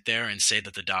confidently sit there and say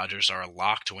that the Dodgers are a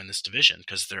lock to win this division,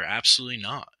 because they're absolutely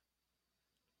not.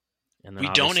 And then We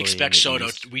don't obviously in expect the Soto.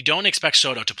 East, We don't expect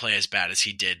Soto to play as bad as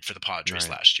he did for the Padres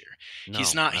right? last year. No,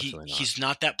 He's not. absolutely not. He's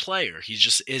not that player. He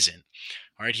just isn't.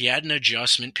 All right. He had an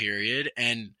adjustment period,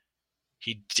 and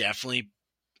he definitely,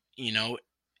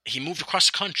 he moved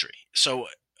across the country. So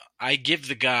I give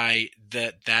the guy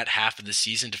that half of the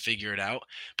season to figure it out,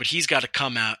 but he's got to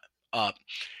come out up,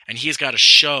 and he's got to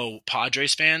show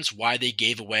Padres fans why they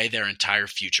gave away their entire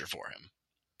future for him.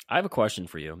 I have a question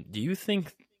for you. Do you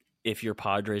think if you're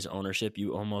Padres ownership,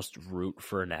 you almost root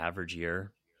for an average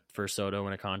year for Soto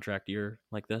in a contract year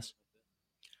like this?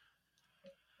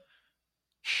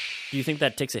 Do you think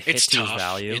that takes a hit It's to tough. his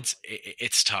value?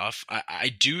 It's tough. I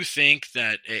do think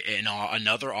that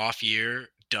another off year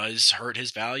does hurt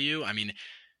his value. I mean,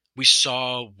 we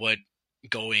saw what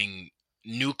going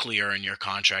nuclear in your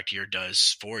contract year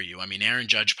does for you. I mean, Aaron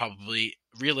Judge probably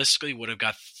realistically would have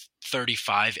got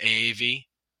 35 AAV,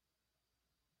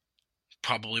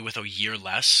 probably with a year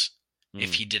less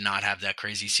if he did not have that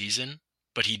crazy season,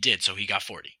 but he did, so he got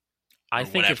 40. I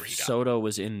think whatever if he got. Soto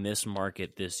was in this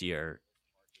market this year,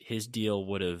 his deal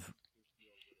would have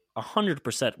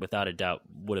 100% without a doubt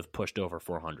would have pushed over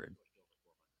 400.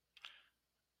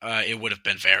 It would have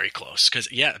been very close because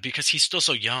he's still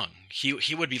so young.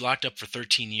 He would be locked up for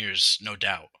 13 years, no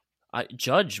doubt.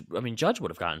 Judge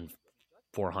would have gotten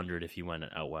 400 if he went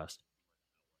out west.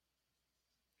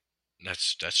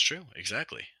 That's true,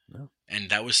 exactly. No. And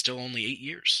that was still only 8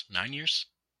 years, 9 years,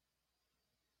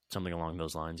 something along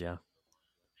those lines. Yeah.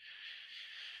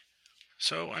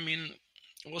 So I mean,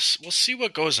 we'll see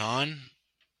what goes on.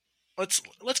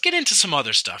 Let's get into some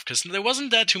other stuff, because there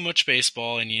wasn't that too much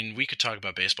baseball, and we could talk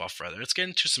about baseball further. Let's get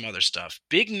into some other stuff.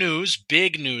 Big news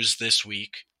this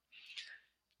week.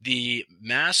 The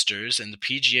Masters and the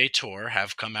PGA Tour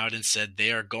have come out and said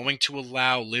they are going to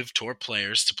allow Live Tour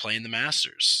players to play in the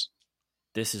Masters.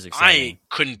 This is exciting. I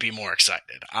couldn't be more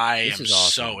excited. I am awesome.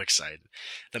 so excited.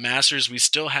 The Masters, we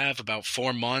still have about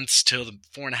 4 months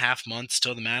 4.5 months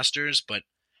till the Masters, but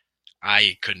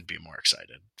I couldn't be more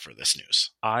excited for this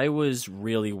news. I was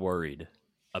really worried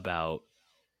about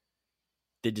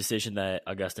the decision that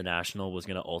Augusta National was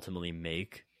going to ultimately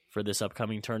make for this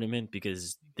upcoming tournament,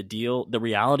 because the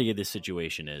reality of this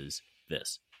situation is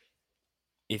this.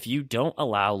 If you don't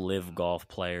allow live golf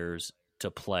players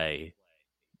to play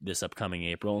this upcoming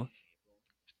April,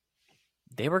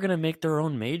 they were going to make their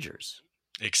own majors.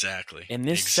 Exactly. And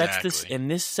this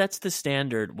sets the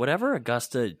standard. Whatever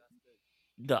Augusta,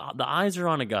 the eyes are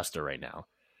on Augusta right now.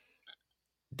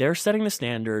 They're setting the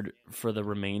standard for the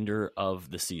remainder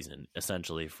of the season,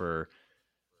 essentially, for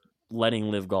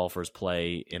letting live golfers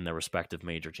play in their respective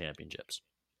major championships.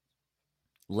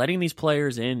 Letting these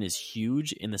players in is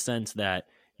huge in the sense that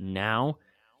now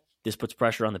this puts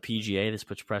pressure on the PGA, this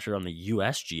puts pressure on the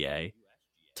USGA,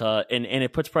 and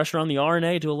it puts pressure on the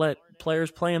R&A to let players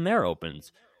play in their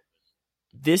opens.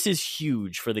 This is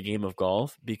huge for the game of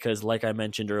golf because, like I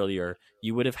mentioned earlier,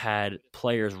 you would have had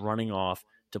players running off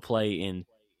to play in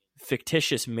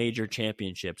fictitious major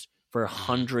championships for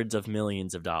hundreds of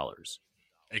millions of dollars.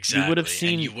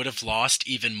 Exactly. And you would have lost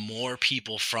even more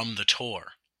people from the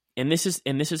tour. And this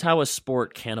is how a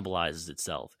sport cannibalizes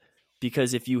itself.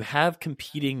 Because if you have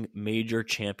competing major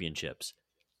championships,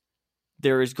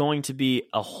 there is going to be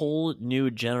a whole new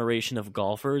generation of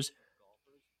golfers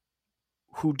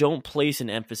who don't place an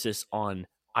emphasis on,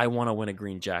 I want to win a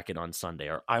green jacket on Sunday,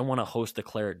 or I want to host the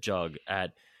Claret Jug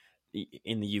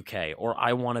in the UK, or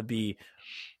I want to be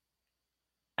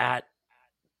at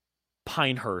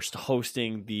Pinehurst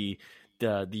hosting the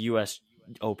US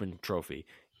Open trophy.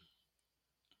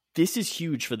 This is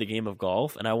huge for the game of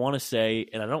golf, and I want to say,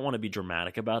 and I don't want to be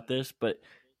dramatic about this, but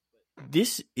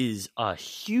this is a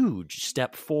huge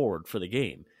step forward for the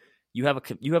game. You have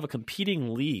a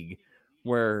competing league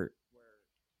where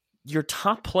your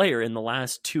top player in the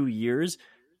last 2 years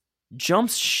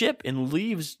jumps ship and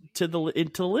leaves to the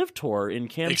Live Tour in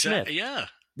Cam Smith. Exactly. Yeah.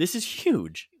 This is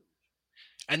huge.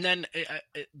 And then,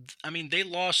 I mean, they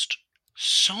lost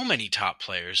so many top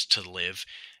players to Live,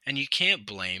 and you can't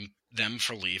blame them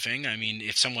for leaving. I mean,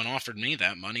 if someone offered me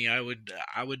that money, I would.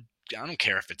 I don't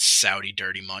care if it's Saudi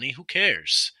dirty money. Who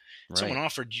cares? Someone Right.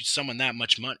 offered you someone that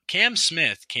much money. Cam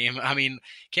Smith came. I mean,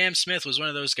 Cam Smith was one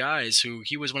of those guys who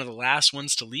he was one of the last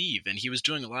ones to leave, and he was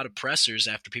doing a lot of pressers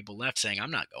after people left, saying,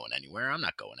 "I'm not going anywhere. I'm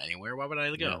not going anywhere. Why would I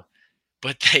Yeah. go?"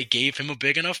 But they gave him a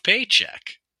big enough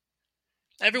paycheck.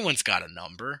 Everyone's got a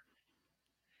number.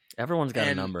 Everyone's got a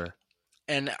And number.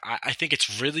 I think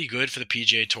it's really good for the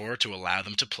PGA Tour to allow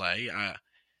them to play.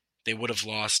 They would have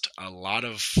lost a lot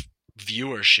of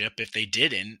viewership if they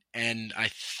didn't, and I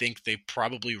think they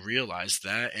probably realized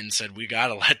that and said, we got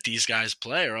to let these guys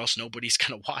play or else nobody's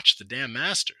going to watch the damn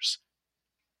Masters.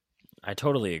 I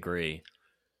totally agree.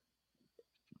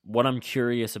 What I'm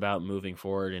curious about moving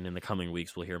forward, and in the coming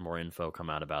weeks, we'll hear more info come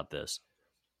out about this.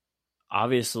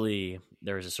 Obviously,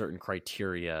 there is a certain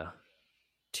criteria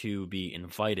to be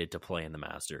invited to play in the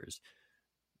Masters.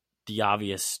 The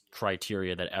obvious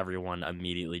criteria that everyone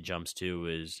immediately jumps to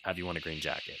is, have you won a green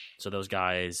jacket? So those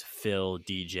guys, Phil,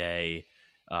 DJ,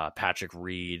 Patrick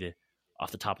Reed,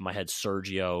 off the top of my head,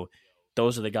 Sergio,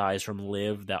 those are the guys from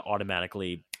Live that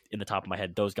automatically, in the top of my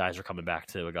head, those guys are coming back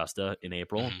to Augusta in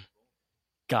April. Mm-hmm.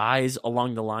 Guys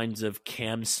along the lines of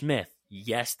Cam Smith.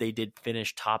 Yes, they did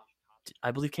finish top.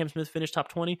 I believe Cam Smith finished top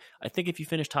 20. I think if you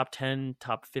finish top 10,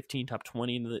 top 15, top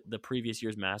 20 in the previous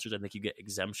year's Masters, I think you get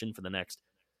exemption for the next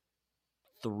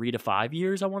 3 to 5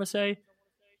 years, I want to say.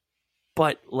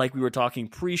 But like we were talking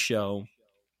pre-show,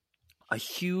 a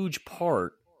huge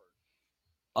part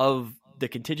of the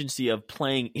contingency of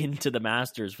playing into the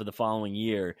Masters for the following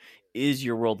year is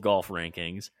your world golf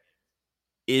rankings,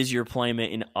 is your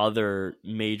placement in other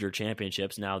major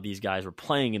championships. Now, these guys were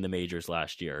playing in the majors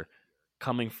last year.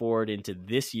 Coming forward into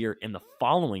this year and the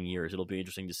following years, it'll be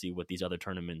interesting to see what these other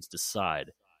tournaments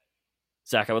decide.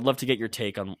 Zach, I would love to get your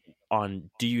take on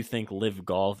do you think Live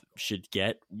Golf should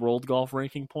get world golf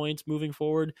ranking points moving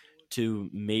forward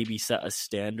to maybe set a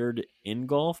standard in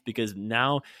golf? Because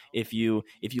now if you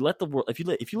let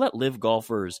Live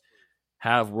golfers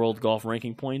have world golf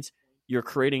ranking points, you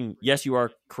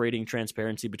are creating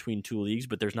transparency between two leagues,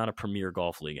 but there's not a premier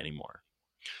golf league anymore.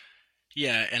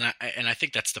 Yeah, and I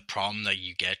think that's the problem that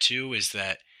you get to is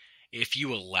that if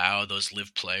you allow those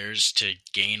Live players to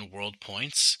gain world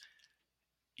points,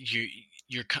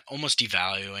 you're almost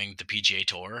devaluing the PGA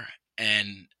Tour,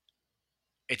 and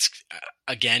it's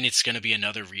going to be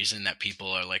another reason that people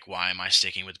are like, why am I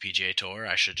sticking with the PGA Tour?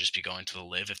 I should just be going to the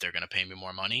Live if they're going to pay me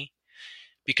more money.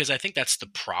 Because I think that's the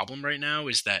problem right now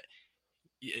is that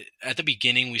at the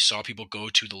beginning we saw people go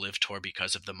to the Live Tour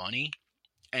because of the money,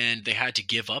 and they had to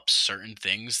give up certain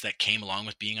things that came along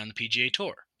with being on the PGA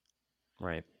Tour.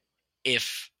 Right.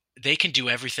 If they can do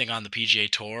everything on the PGA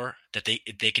Tour that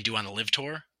they can do on the Live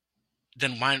Tour,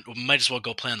 then might as well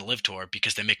go play on the Live Tour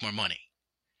because they make more money.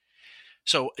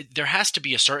 So there has to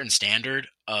be a certain standard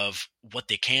of what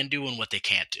they can do and what they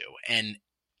can't do. And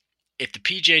if the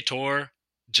PGA Tour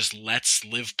just lets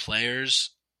Live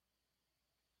players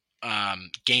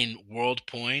gain world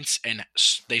points and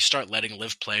they start letting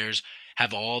Live players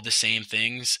have all the same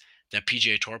things that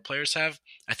PGA Tour players have,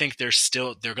 I think they're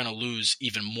going to lose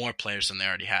even more players than they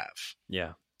already have.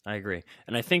 Yeah, I agree.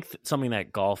 And I think something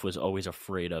that golf was always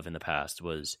afraid of in the past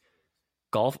was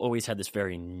golf always had this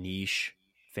very niche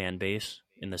fan base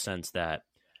in the sense that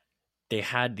they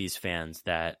had these fans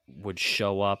that would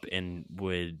show up and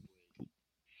would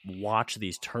watch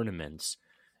these tournaments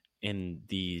in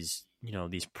these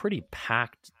pretty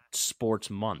packed sports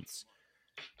months.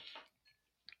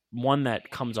 One that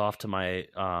comes to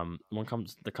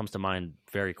mind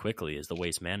very quickly is the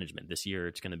Waste Management. This year,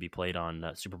 it's going to be played on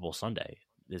Super Bowl Sunday.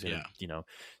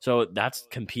 So that's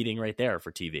competing right there for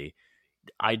TV.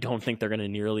 I don't think they're going to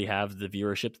nearly have the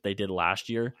viewership that they did last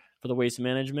year for the Waste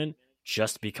Management,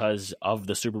 just because of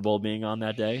the Super Bowl being on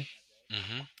that day.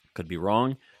 Mm-hmm. Could be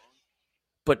wrong,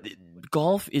 but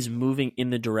golf is moving in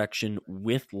the direction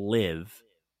with Live,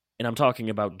 and I'm talking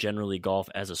about generally golf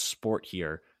as a sport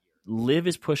here. Live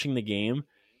is pushing the game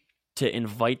to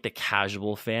invite the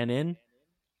casual fan in,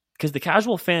 because the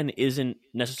casual fan isn't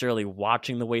necessarily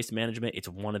watching the Waste Management. It's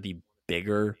one of the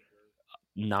bigger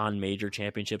non-major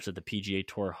championships that the PGA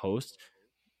Tour hosts.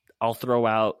 I'll throw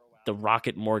out the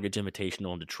Rocket Mortgage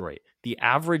Invitational in Detroit. The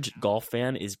average golf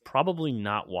fan is probably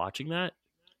not watching that.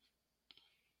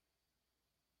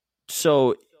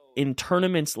 So in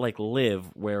tournaments like Live,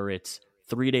 where it's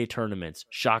 3-day tournaments,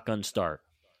 shotgun start,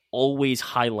 always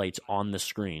highlights on the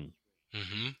screen.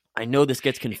 Mm-hmm. I know this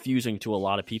gets confusing to a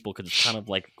lot of people because it's kind of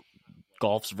like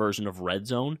golf's version of red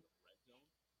zone,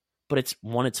 but it's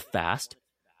fast.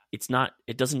 It's not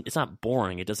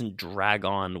boring. It doesn't drag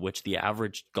on, which the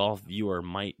average golf viewer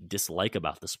might dislike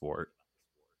about the sport.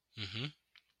 Mm-hmm.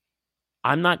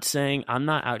 I'm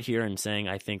not out here and saying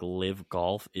I think live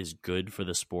golf is good for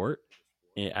the sport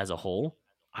as a whole.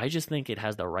 I just think it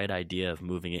has the right idea of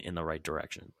moving it in the right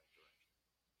direction.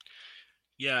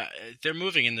 Yeah, they're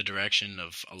moving in the direction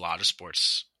of a lot of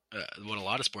sports, what a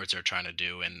lot of sports are trying to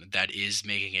do, and that is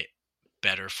making it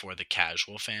better for the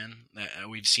casual fan.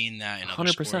 We've seen that in other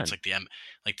sports, 100%.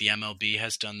 like the MLB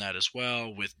has done that as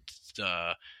well with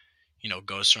the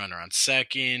Ghost Runner on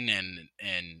second,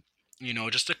 and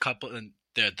just a couple, and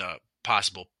the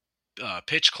possible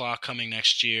pitch clock coming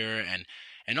next year,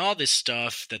 and all this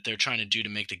stuff that they're trying to do to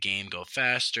make the game go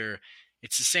faster.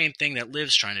 It's the same thing that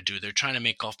Liv's trying to do. They're trying to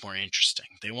make golf more interesting.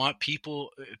 They want people,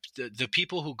 the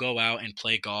people who go out and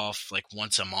play golf like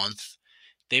once a month,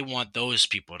 they want those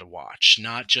people to watch,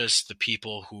 not just the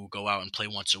people who go out and play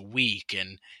once a week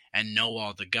and know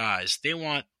all the guys. They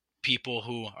want people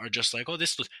who are just like, oh,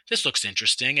 this looks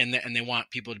interesting, and they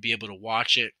want people to be able to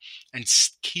watch it and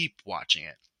keep watching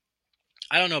it.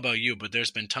 I don't know about you, but there's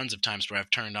been tons of times where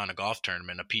I've turned on a golf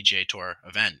tournament, a PGA Tour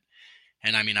event,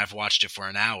 and I mean, I've watched it for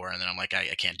an hour, and then I'm like,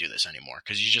 I can't do this anymore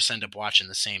because you just end up watching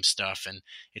the same stuff, and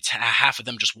it's half of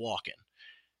them just walking.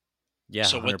 Yeah,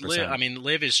 So what $100.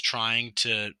 Liv is trying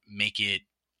to make it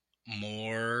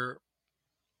more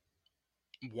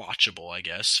watchable, I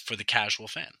guess, for the casual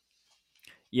fan.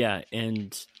 Yeah,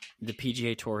 and the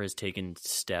PGA Tour has taken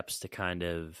steps to kind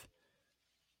of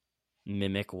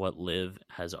mimic what Live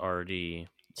has already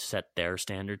set their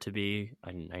standard to be.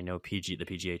 I know the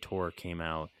PGA Tour came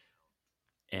out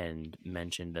and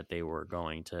mentioned that they were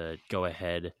going to go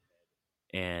ahead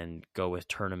and go with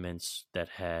tournaments that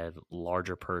had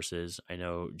larger purses. I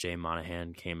know Jay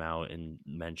Monahan came out and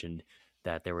mentioned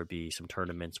that there would be some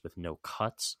tournaments with no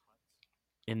cuts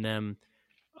in them.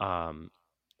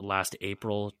 Last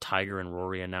April, Tiger and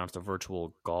Rory announced a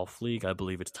virtual golf league. I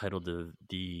believe it's titled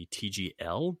the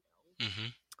TGL, Mm-hmm.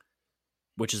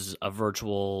 which is a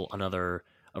virtual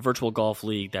golf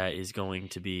league that is going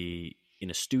to be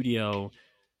in a studio,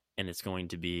 and it's going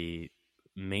to be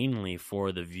mainly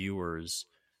for the viewers.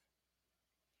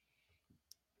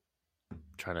 I'm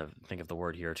trying to think of the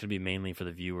word here. It's going to be mainly for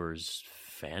the viewers'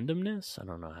 fandomness. I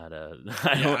don't know how to.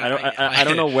 I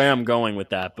don't know where I'm going with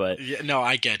that, but yeah, no,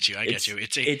 I get you. It's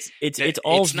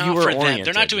all it's not viewer for them. oriented.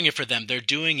 They're not doing it for them. They're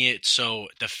doing it so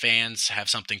the fans have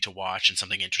something to watch and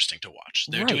something interesting to watch.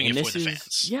 They're doing it for the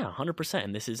fans. Yeah, 100%.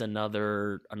 And this is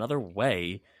another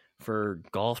way for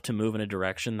golf to move in a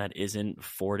direction that isn't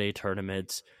 4-day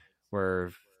tournaments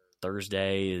where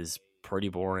Thursday is pretty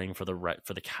boring for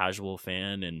the casual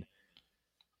fan, and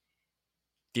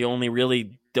the only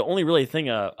really thing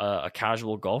a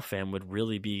casual golf fan would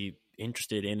really be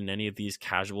interested in any of these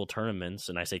casual tournaments,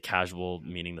 and I say casual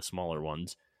meaning the smaller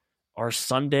ones, are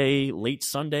late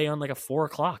Sunday on like a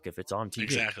 4:00 if it's on TV.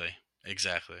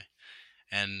 Exactly.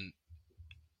 And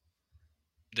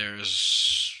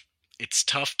it's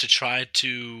tough to try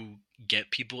to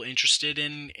get people interested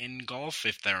in golf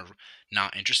if they're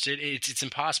not interested. It's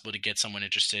impossible to get someone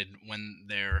interested when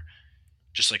they're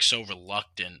just like so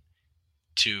reluctant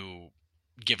to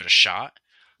give it a shot.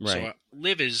 Right. So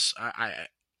Live is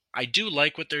I do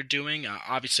like what they're doing.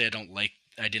 Obviously, I didn't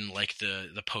like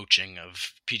the poaching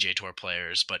of PGA Tour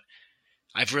players, but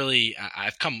I've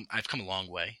come a long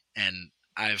way, and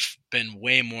I've been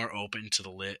way more open to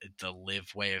the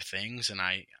live way of things, and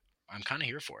I'm kind of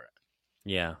here for it.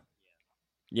 Yeah.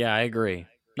 Yeah, I agree.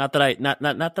 Not that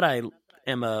I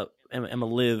am a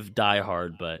live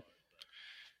diehard, but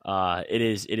it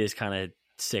is kind of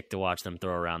sick to watch them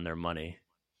throw around their money.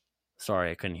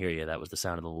 Sorry, I couldn't hear you. That was the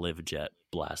sound of the live jet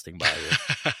blasting by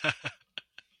you.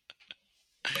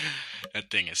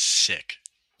 That thing is sick.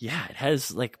 Yeah, it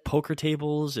has like poker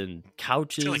tables and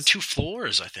couches. It's got like 2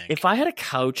 floors, I think. If I had a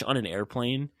couch on an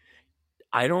airplane,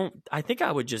 I think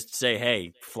I would just say,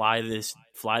 "Hey, fly this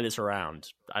around."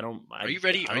 Are you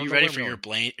ready? Are you ready for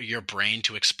your brain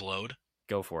to explode?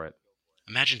 Go for it.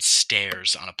 Imagine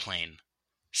stairs on a plane.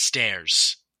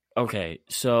 Stairs. Okay,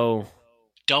 so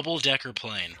Double-decker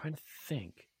plane. I'm trying to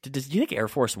think. Do you think Air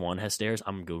Force One has stairs?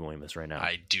 I'm googling this right now.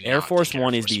 I do not. Air Force think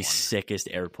One Air is Force the One. sickest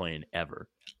airplane ever.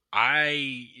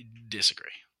 I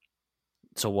disagree.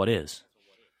 So what is?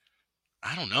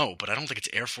 I don't know, but I don't think it's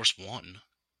Air Force One.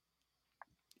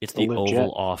 It's the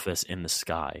Oval Office in the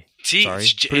sky. See, Sorry?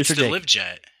 it's the Live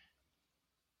Jet.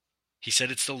 He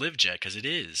said it's the Live Jet because it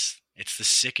is. It's the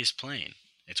sickest plane.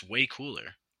 It's way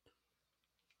cooler.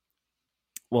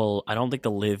 Well, I don't think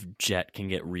the Live jet can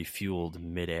get refueled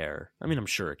midair. I mean, I'm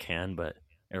sure it can, but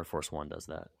Air Force One does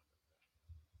that.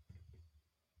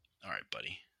 All right,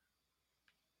 buddy.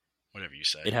 Whatever you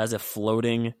say. It has a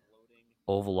floating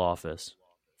Oval Office,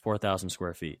 4,000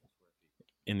 square feet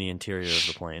in the interior of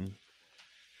the plane.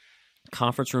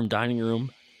 Conference room, dining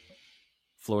room,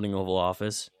 floating Oval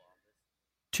Office,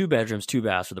 2 bedrooms, 2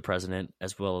 baths for the president,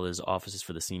 as well as offices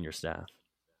for the senior staff.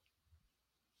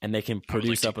 And they can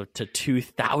produce up to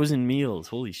 2,000 meals.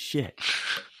 Holy shit.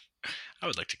 I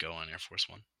would like to go on Air Force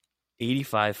One.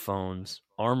 85 phones,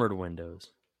 armored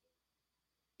windows,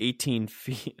 18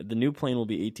 feet. The new plane will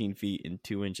be 18 feet and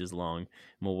 2 inches long and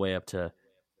will weigh up to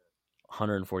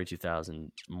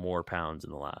 142,000 more pounds than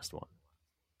the last one.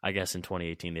 I guess in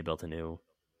 2018 they built a new.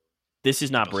 This is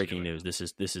not breaking news. This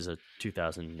is a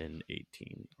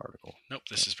 2018 article. Nope,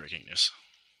 this is breaking news.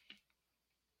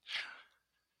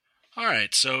 All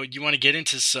right, so you want to get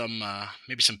into some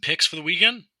maybe some picks for the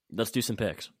weekend? Let's do some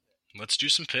picks. Let's do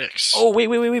some picks. Oh, wait.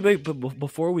 But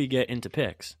before we get into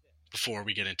picks.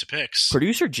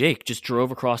 Producer Jake just drove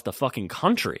across the fucking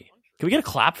country. Can we get a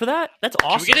clap for that? That's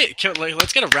awesome.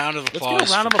 Let's get a round of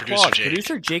applause.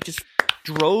 Producer Jake just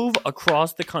drove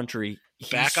across the country.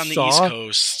 Back on the East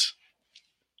Coast.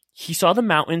 He saw the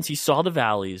mountains. He saw the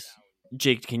valleys.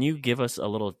 Jake, can you give us a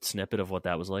little snippet of what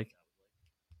that was like?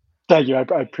 Thank you. I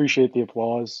appreciate the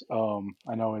applause.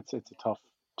 I know it's a tough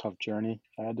journey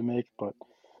I had to make, but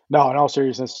no, in all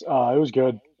seriousness, it was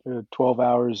good. 12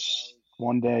 hours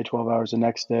one day, 12 hours the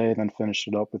next day, and then finished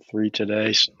it up with 3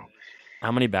 today. So,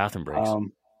 how many bathroom breaks?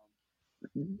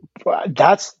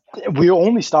 We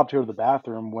only stop to go to the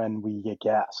bathroom when we get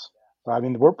gas. I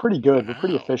mean, we're pretty good. We're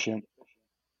pretty efficient.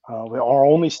 Our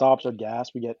only stops are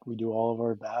gas. We do all of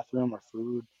our bathroom, our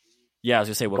food. Yeah, I was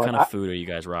gonna say, what kind of food are you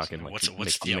guys rocking? What's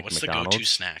the go-to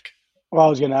snack? Well, I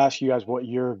was gonna ask you guys what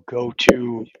your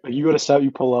go-to.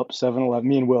 You pull up 7-Eleven.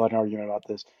 Me and Will had an argument about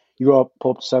this. Pull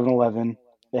up 7-Eleven.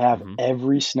 They have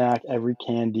every snack, every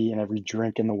candy, and every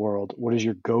drink in the world. What is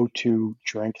your go-to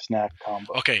drink snack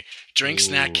combo? Okay,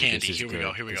 snack, candy. Here we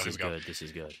go. This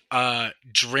is good.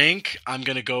 Drink. I'm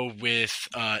gonna go with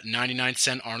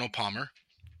 99-cent Arnold Palmer.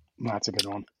 That's a good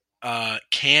one.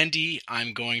 Candy,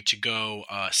 I'm going to go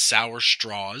sour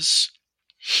straws.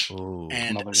 Ooh,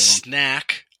 and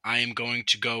snack, I am going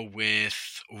to go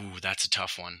with... Ooh, that's a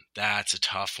tough one.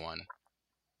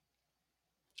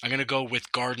 I'm going to go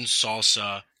with garden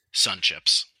salsa sun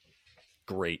chips.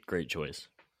 Great choice.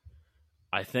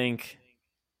 I think...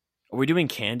 Are we doing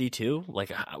candy too?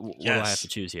 Like, what do I have to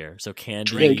choose here? So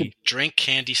candy... Drink,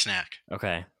 candy, snack.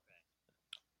 Okay.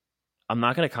 I'm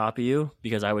not going to copy you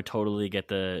because I would totally get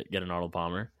an Arnold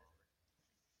Palmer.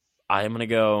 I am going to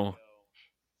go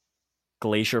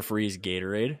Glacier Freeze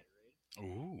Gatorade.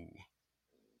 Ooh.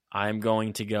 I'm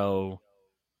going to go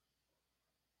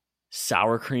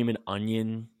sour cream and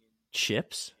onion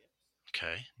chips.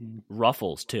 Okay.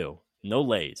 Ruffles too. No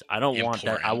Lay's. I don't want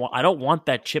that. I don't want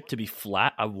that chip to be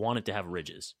flat. I want it to have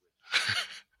ridges.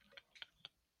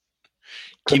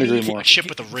 Give me a chip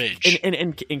with a ridge.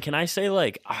 And can I say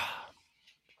like...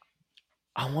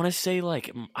 I want to say like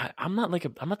I'm not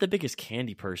the biggest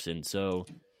candy person, so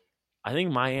I think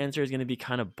my answer is going to be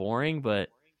kind of boring. But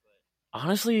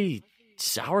honestly,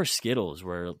 sour Skittles,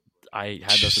 where I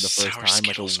had those for the first time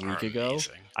like a week ago,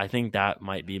 amazing. I think that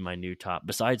might be my new top.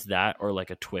 Besides that, or like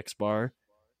a Twix bar,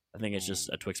 I think it's just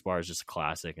a Twix bar is just a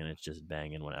classic, and it's just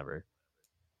banging whenever.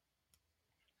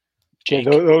 Jake,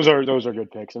 those are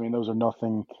good picks. I mean, those are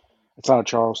nothing. It's not a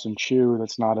Charleston Chew.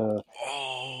 That's not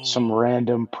some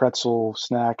random pretzel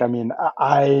snack. I mean,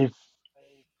 I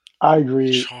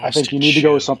agree. Charleston I think you need to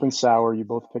go with something sour. You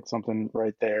both picked something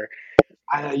right there.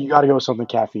 You got to go with something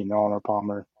caffeine, Arnold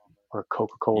Palmer or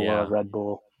Coca-Cola, Red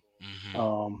Bull.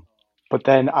 Mm-hmm. But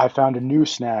then I found a new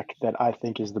snack that I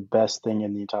think is the best thing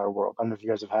in the entire world. I don't know if you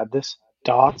guys have had this.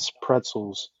 Dots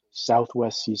Pretzels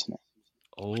Southwest Seasoning.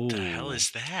 What the hell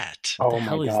is that? Oh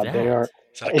my God, they are.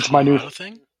 Is that a Colorado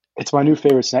thing? It's my new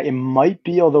favorite snack. It might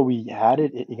be, although we got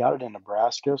it in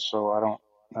Nebraska, so I don't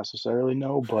necessarily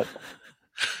know. But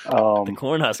the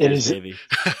Cornhuskers, baby.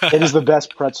 It is the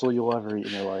best pretzel you'll ever eat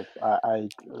in your life. I'm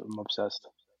obsessed.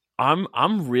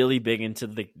 I'm really big into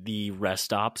the rest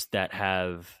stops that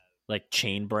have like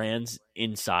chain brands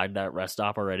inside that rest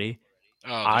stop already.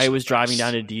 I was driving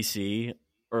down to DC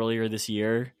earlier this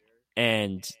year,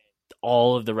 and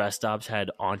all of the rest stops had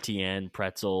Auntie Anne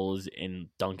pretzels and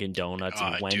Dunkin' Donuts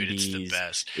and Wendy's. Dude, it's the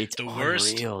best. It's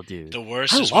unreal, dude. The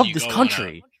worst I is love when you this go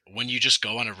country. when you just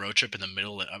go on a road trip in the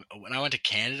middle. When I went to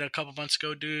Canada a couple months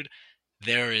ago, dude,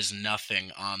 There is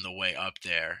nothing on the way up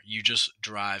there. You just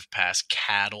drive past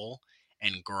cattle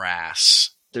and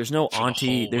grass There's no for the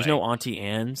auntie. whole There's way. no Auntie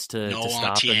Anne's to No stop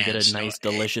Auntie and get Anne's. a nice,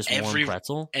 No, delicious, warm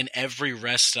pretzel. And every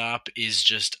rest stop is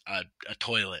just a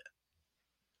toilet.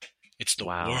 It's the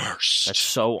worst. That's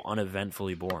so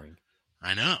uneventfully boring.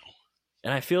 I know.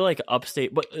 And I feel like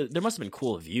upstate, but there must have been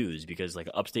cool views because like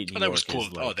upstate New York was cool.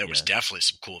 is like, there was definitely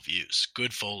some cool views.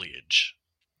 Good foliage.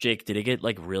 Jake, did it get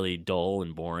like really dull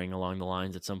and boring along the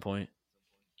lines at some point?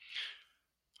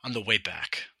 On the way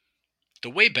back.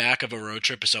 The way back of a road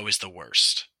trip is always the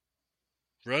worst.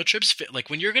 Road trips,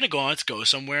 like when you're going to go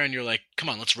somewhere and you're like, come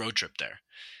on, let's road trip there.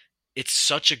 It's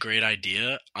such a great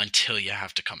idea until you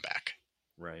have to come back.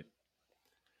 Right.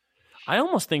 I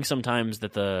almost think sometimes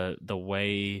that the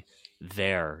way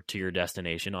there to your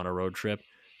destination on a road trip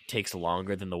takes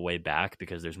longer than the way back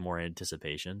because there's more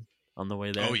anticipation on the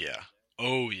way there. Oh, yeah.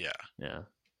 Yeah.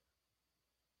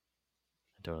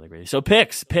 I totally agree. So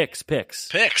picks. We got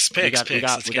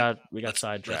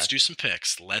sidetracked. Let's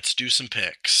do some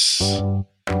picks.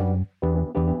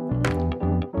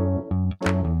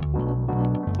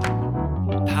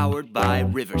 Powered by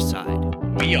Riverside.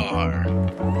 We are.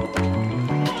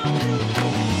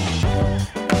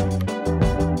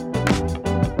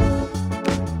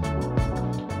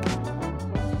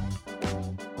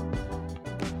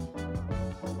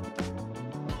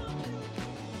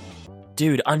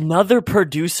 Dude, another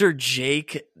producer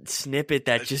Jake snippet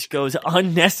that just goes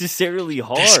unnecessarily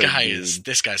hard. This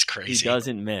guy's crazy. He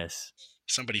doesn't miss.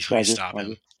 Somebody please stop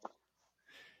him.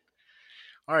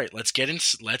 All right, let's get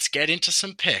into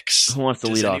some picks. Who wants to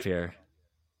lead off here?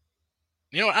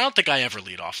 You know, I don't think I ever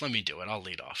lead off. Let me do it. I'll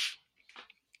lead off.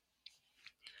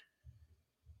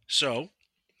 So,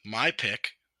 my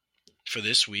pick for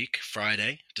this week,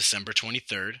 Friday, December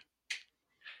 23rd,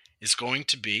 is going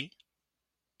to be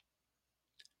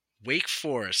Wake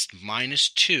Forest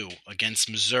 -2 against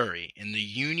Missouri in the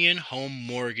Union Home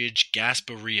Mortgage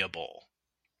Gasparilla Bowl.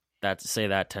 Say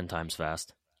that 10 times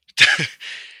fast.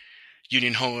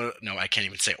 Union Home... No, I can't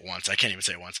even say it once.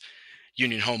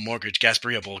 Union Home Mortgage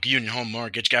Gasparilla Bowl. Union Home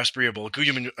Mortgage Gasparilla Bowl.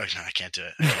 No, I can't do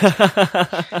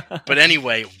it. But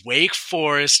anyway, Wake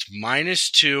Forest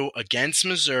 -2 against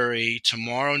Missouri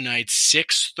tomorrow night,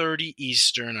 6:30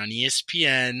 Eastern on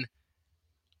ESPN.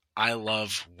 I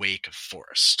love Wake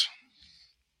Forest.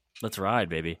 Let's ride,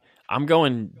 baby. I'm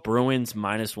going Bruins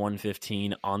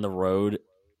 -115 on the road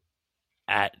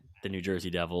at the New Jersey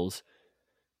Devils.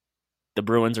 The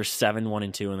Bruins are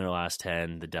 7-1-2 in their last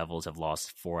 10. The Devils have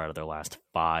lost 4 out of their last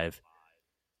 5.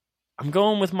 I'm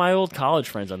going with my old college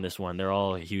friends on this one. They're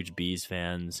all huge Bees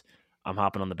fans. I'm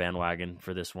hopping on the bandwagon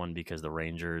for this one because the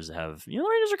Rangers have, the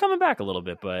Rangers are coming back a little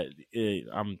bit, but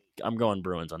I'm going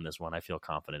Bruins on this one. I feel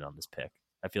confident on this pick.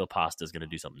 I feel Pasta's going to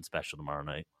do something special tomorrow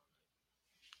night.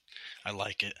 I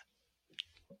like it.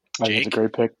 I think it's a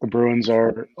great pick. The Bruins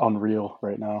are unreal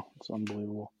right now. It's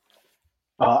unbelievable.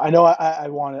 I know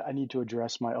I need to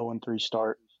address my 0-3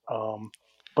 start,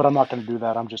 but I'm not going to do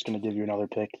that. I'm just going to give you another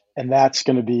pick, and that's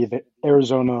going to be the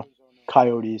Arizona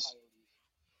Coyotes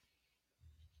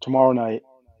tomorrow night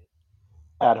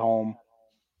at home.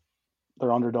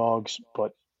 They're underdogs,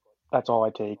 but that's all I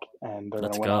take, and they're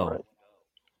going to win outright.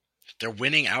 They're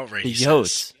winning outright. The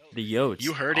Yotes.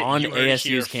 You heard it on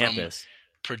ASU's campus.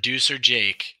 Producer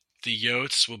Jake, the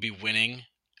Yotes will be winning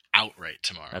outright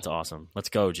tomorrow. That's awesome. Let's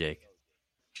go, Jake.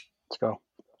 Let's go.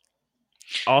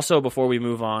 Also, before we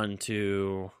move on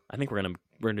to, I think we're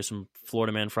gonna do some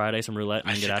Florida Man Friday, some roulette,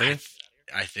 and get out of here.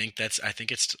 I think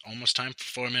it's almost time for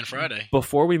Florida Man Friday.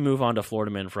 Before we move on to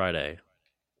Florida Man Friday,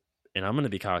 and I'm going to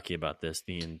be cocky about this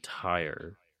the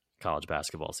entire college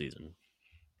basketball season.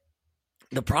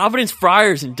 The Providence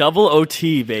Friars in double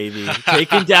OT, baby,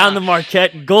 taking down the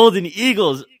Marquette Golden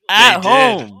Eagles at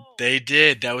home. They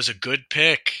did. That was a good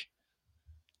pick.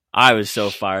 I was so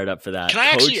fired up for that. Can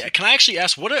I actually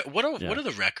ask what are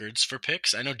the records for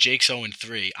picks? I know Jake's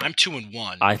 0-3. I'm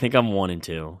 2-1. I think I'm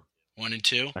 1-2.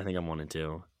 1-2? I think I'm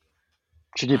 1-2.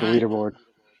 Should keep a leaderboard.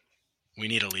 We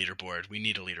need a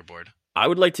leaderboard. I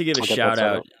would like to give a shout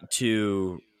out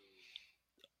to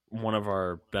one of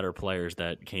our better players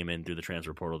that came in through the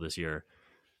transfer portal this year,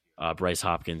 Bryce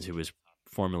Hopkins, who was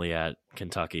formerly at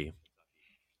Kentucky.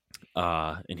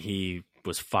 And he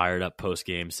was fired up post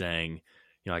game saying,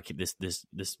 this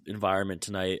environment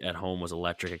tonight at home was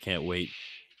electric. I can't wait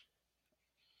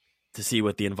to see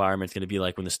what the environment's going to be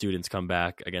like when the students come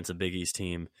back against a Big East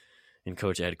team. And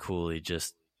Coach Ed Cooley,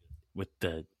 just with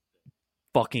the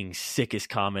fucking sickest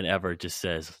comment ever, just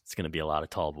says it's going to be a lot of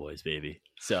tall boys, baby.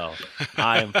 So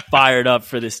I am fired up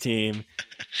for this team.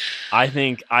 I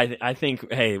think.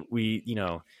 Hey, we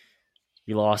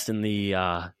We lost in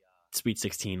the Sweet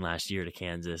 16 last year to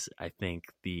Kansas. I think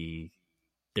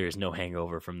there's no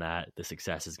hangover from that. The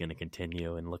success is going to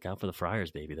continue, and look out for the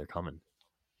Friars, baby. They're coming.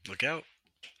 Look out.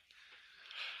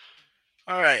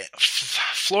 All right.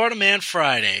 Florida Man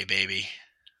Friday, baby.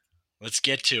 Let's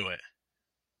get to it.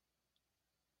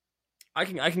 I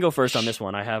can go first on this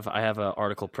one. I have an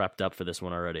article prepped up for this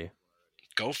one already.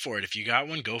 Go for it. If you got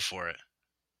one, go for it.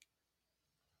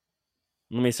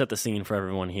 Let me set the scene for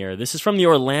everyone here. This is from the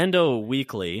Orlando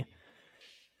Weekly.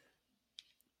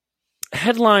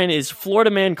 Headline is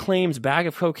Florida man claims bag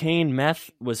of cocaine meth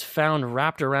was found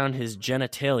wrapped around his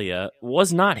genitalia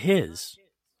was not his.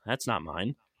 That's not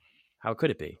mine. How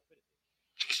could it be?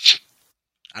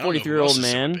 43-year-old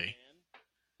man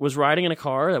was riding in a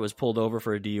car that was pulled over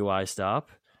for a DUI stop.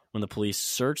 When the police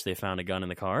searched, they found a gun in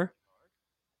the car.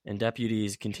 And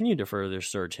deputies continued to further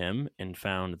search him and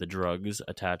found the drugs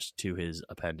attached to his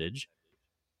appendage.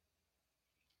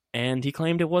 And he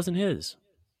claimed it wasn't his.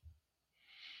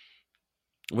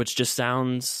 Which just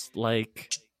sounds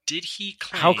like... Did he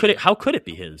claim... How could it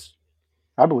be his?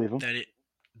 I believe him.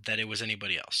 That it was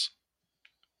anybody else?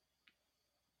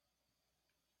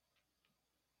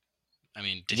 I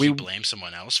mean, did he blame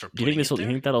someone else for putting it there? Do you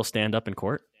think that'll stand up in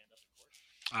court?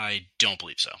 I don't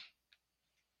believe so.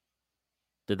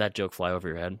 Did that joke fly over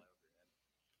your head?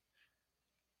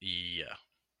 Yeah.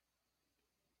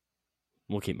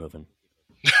 We'll keep moving.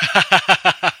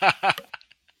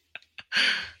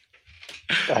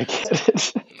 I get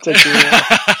it. Take your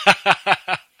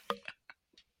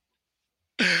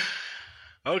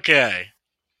Okay.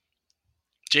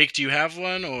 Jake, do you have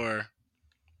one or?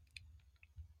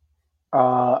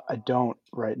 I don't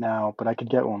right now, but I could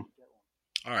get one.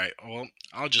 All right. Well,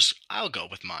 I'll go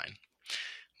with mine.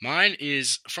 Mine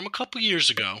is from a couple years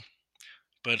ago,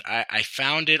 but I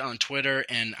found it on Twitter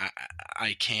and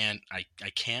I can't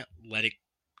let it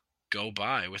go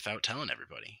by without telling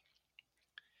everybody.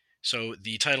 So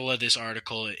the title of this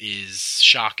article is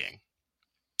shocking.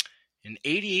 An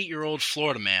 88-year-old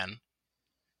Florida man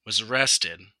was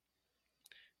arrested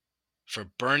for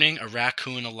burning a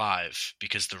raccoon alive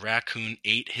because the raccoon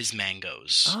ate his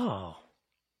mangoes. Oh.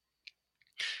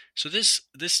 So this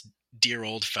dear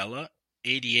old fella,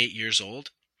 88 years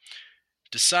old,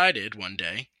 decided one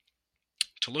day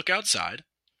to look outside.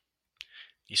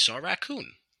 He saw a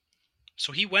raccoon.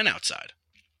 So he went outside.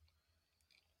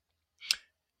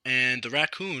 And the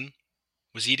raccoon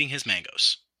was eating his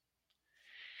mangoes.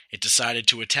 It decided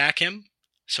to attack him,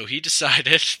 so he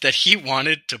decided that he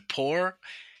wanted to pour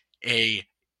a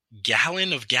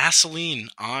gallon of gasoline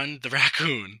on the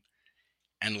raccoon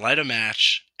and light a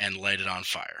match and light it on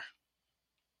fire.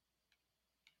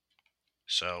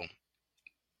 So,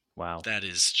 wow, that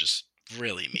is just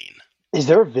really mean. Is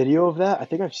there a video of that? I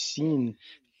think I've seen...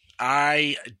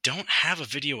 I don't have a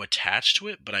video attached to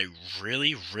it, but I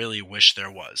really, really wish there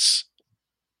was.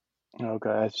 Okay,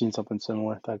 I've seen something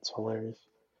similar. That's hilarious.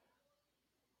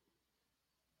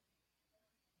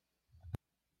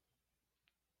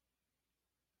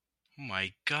 Oh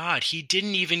my God, he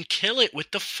didn't even kill it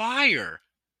with the fire.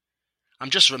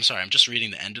 I'm sorry, I'm just reading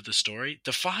the end of the story.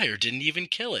 The fire didn't even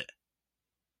kill it.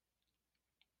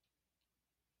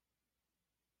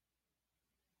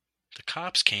 The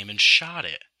cops came and shot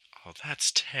it. Oh,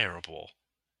 that's terrible.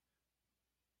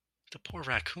 The poor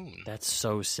raccoon. That's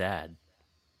so sad.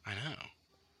 I know.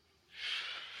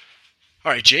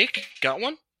 All right, Jake, got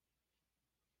one?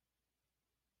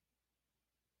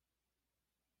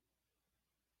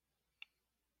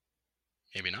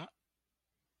 Maybe not.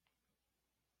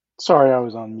 Sorry, I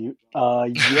was on mute.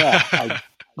 Yeah, I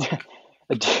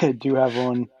do have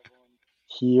one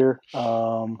here.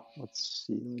 Let's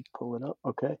see. Let me pull it up.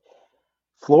 Okay.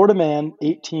 Florida man,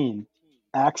 18,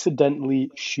 accidentally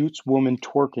shoots woman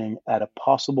twerking at a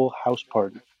possible house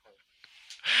party.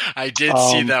 I did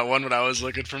see that one when I was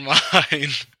looking for mine.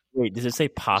 Wait, does it say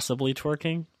possibly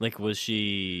twerking? Like, was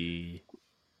she?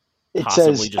 It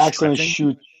says accidentally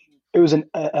shoot. It was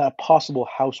a possible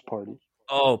house party.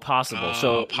 Oh, possible.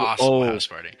 So possible house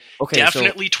party. Okay,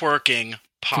 definitely twerking.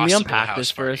 Possible. Can we unpack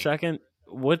this for a second?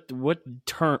 What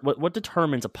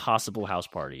determines a possible house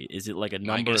party? Is it like a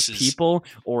number of people,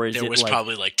 or is it there was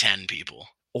probably like 10 people?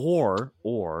 Or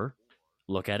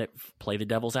look at it, play the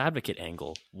devil's advocate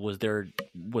angle. Was there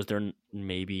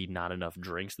maybe not enough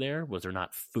drinks there? Was there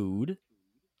not food?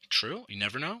 True. You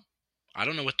never know. I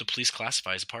don't know what the police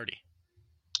classify as a party.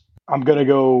 I'm gonna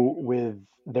go with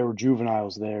there were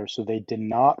juveniles there, so they did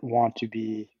not want to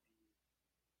be.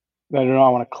 They did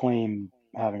not want to claim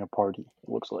having a party. It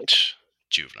looks like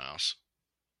juveniles.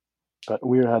 But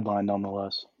weird headline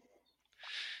nonetheless.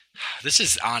 This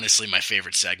is honestly my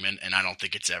favorite segment, and I don't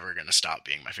think it's ever going to stop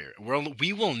being my favorite.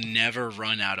 We will never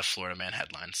run out of Florida Man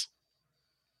headlines.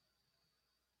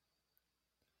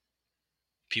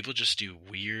 People just do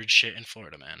weird shit in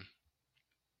Florida, man.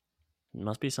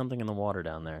 Must be something in the water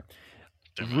down there.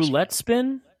 There must Roulette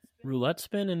spin,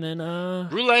 and then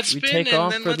roulette spin, we take and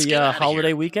off then for let's the get outta holiday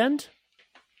here. weekend.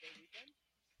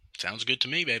 Sounds good to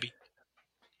me, baby.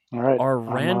 All right. Our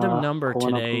random number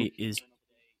pulling up today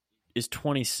is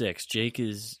 26. Jake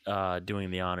is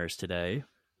doing the honors today.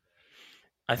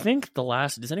 I think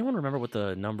does anyone remember what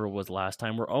the number was last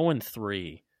time? We're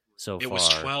 0-3 so far. It was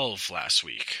 12 last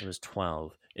week. It was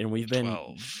 12. And we've been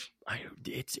 12.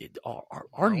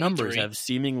 Our numbers 0-3. have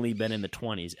seemingly been in the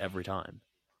 20s every time.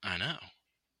 I know.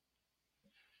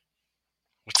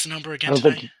 What's the number again I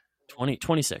don't today? think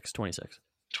 26.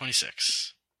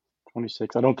 26.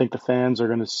 26. I don't think the fans are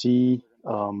going to see,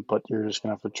 but you're just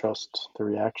going to have to trust the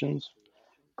reactions.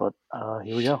 But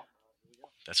here we go.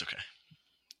 That's okay.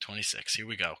 26. Here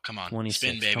we go. Come on. 26.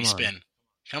 Spin, baby. Come on. Spin.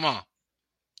 Come on.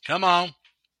 Come on.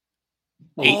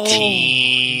 Oh,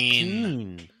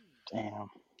 18. Damn.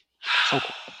 So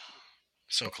close.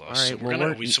 So close. All So right. we're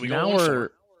Well, gonna, so we go now 1-4.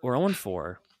 we're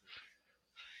 0-4.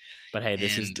 But hey,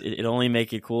 And- it'll only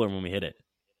make it cooler when we hit it.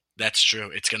 That's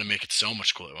true. It's going to make it so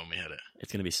much cooler when we hit it.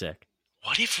 It's going to be sick.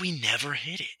 What if we never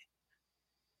hit it?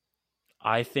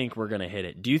 I think we're going to hit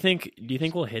it. Do you think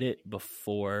we'll hit it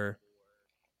before?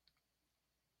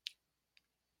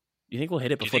 Do you think we'll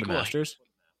hit it Do you before think the we'll- Masters?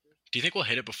 Do you think we'll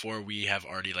hit it before we have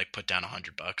already put down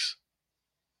 $100?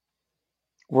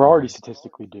 We're already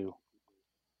statistically due.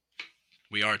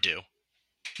 We are due.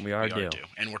 We are due.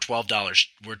 And we're $12.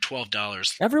 We're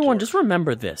 $12. Everyone, poor. just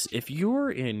remember this. If you're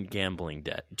in gambling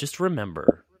debt, just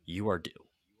remember you are due.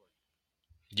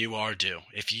 You are due.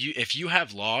 If you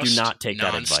have lost Do not take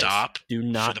that advice. nonstop Do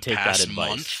not for the take that past advice.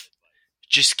 month,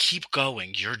 just keep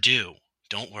going. You're due.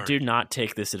 Don't worry. Do not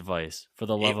take this advice for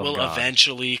the love It of will God.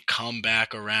 eventually come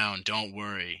back around. Don't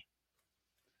worry.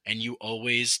 And you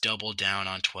always double down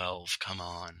on 12. Come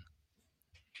on.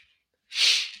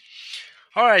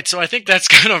 All right, so I think that's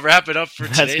going to wrap it up for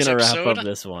That's today's gonna episode. wrap up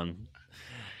this one.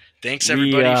 Thanks,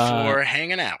 everybody, We, for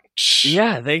hanging out.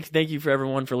 Yeah, thank you for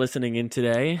everyone for listening in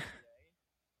today.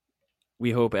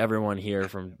 We hope everyone here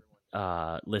from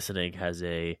listening has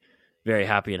a very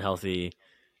happy and healthy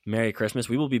Merry Christmas.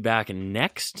 We will be back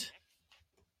next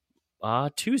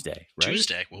Tuesday, right?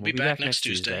 Tuesday. We'll be back next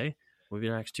Tuesday. We'll be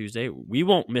back next Tuesday. We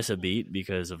won't miss a beat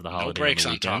because of the holiday. No breaks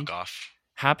on on the weekend. Talk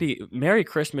Off. Merry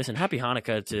Christmas and Happy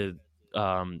Hanukkah to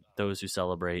those who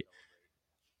celebrate.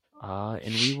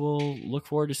 And we will look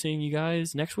forward to seeing you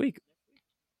guys next week.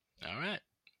 All right.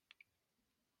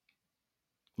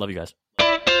 Love you guys.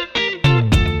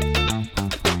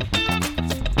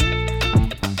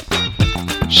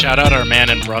 Shout out our man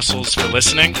in Brussels for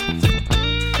listening.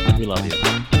 We love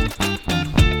you.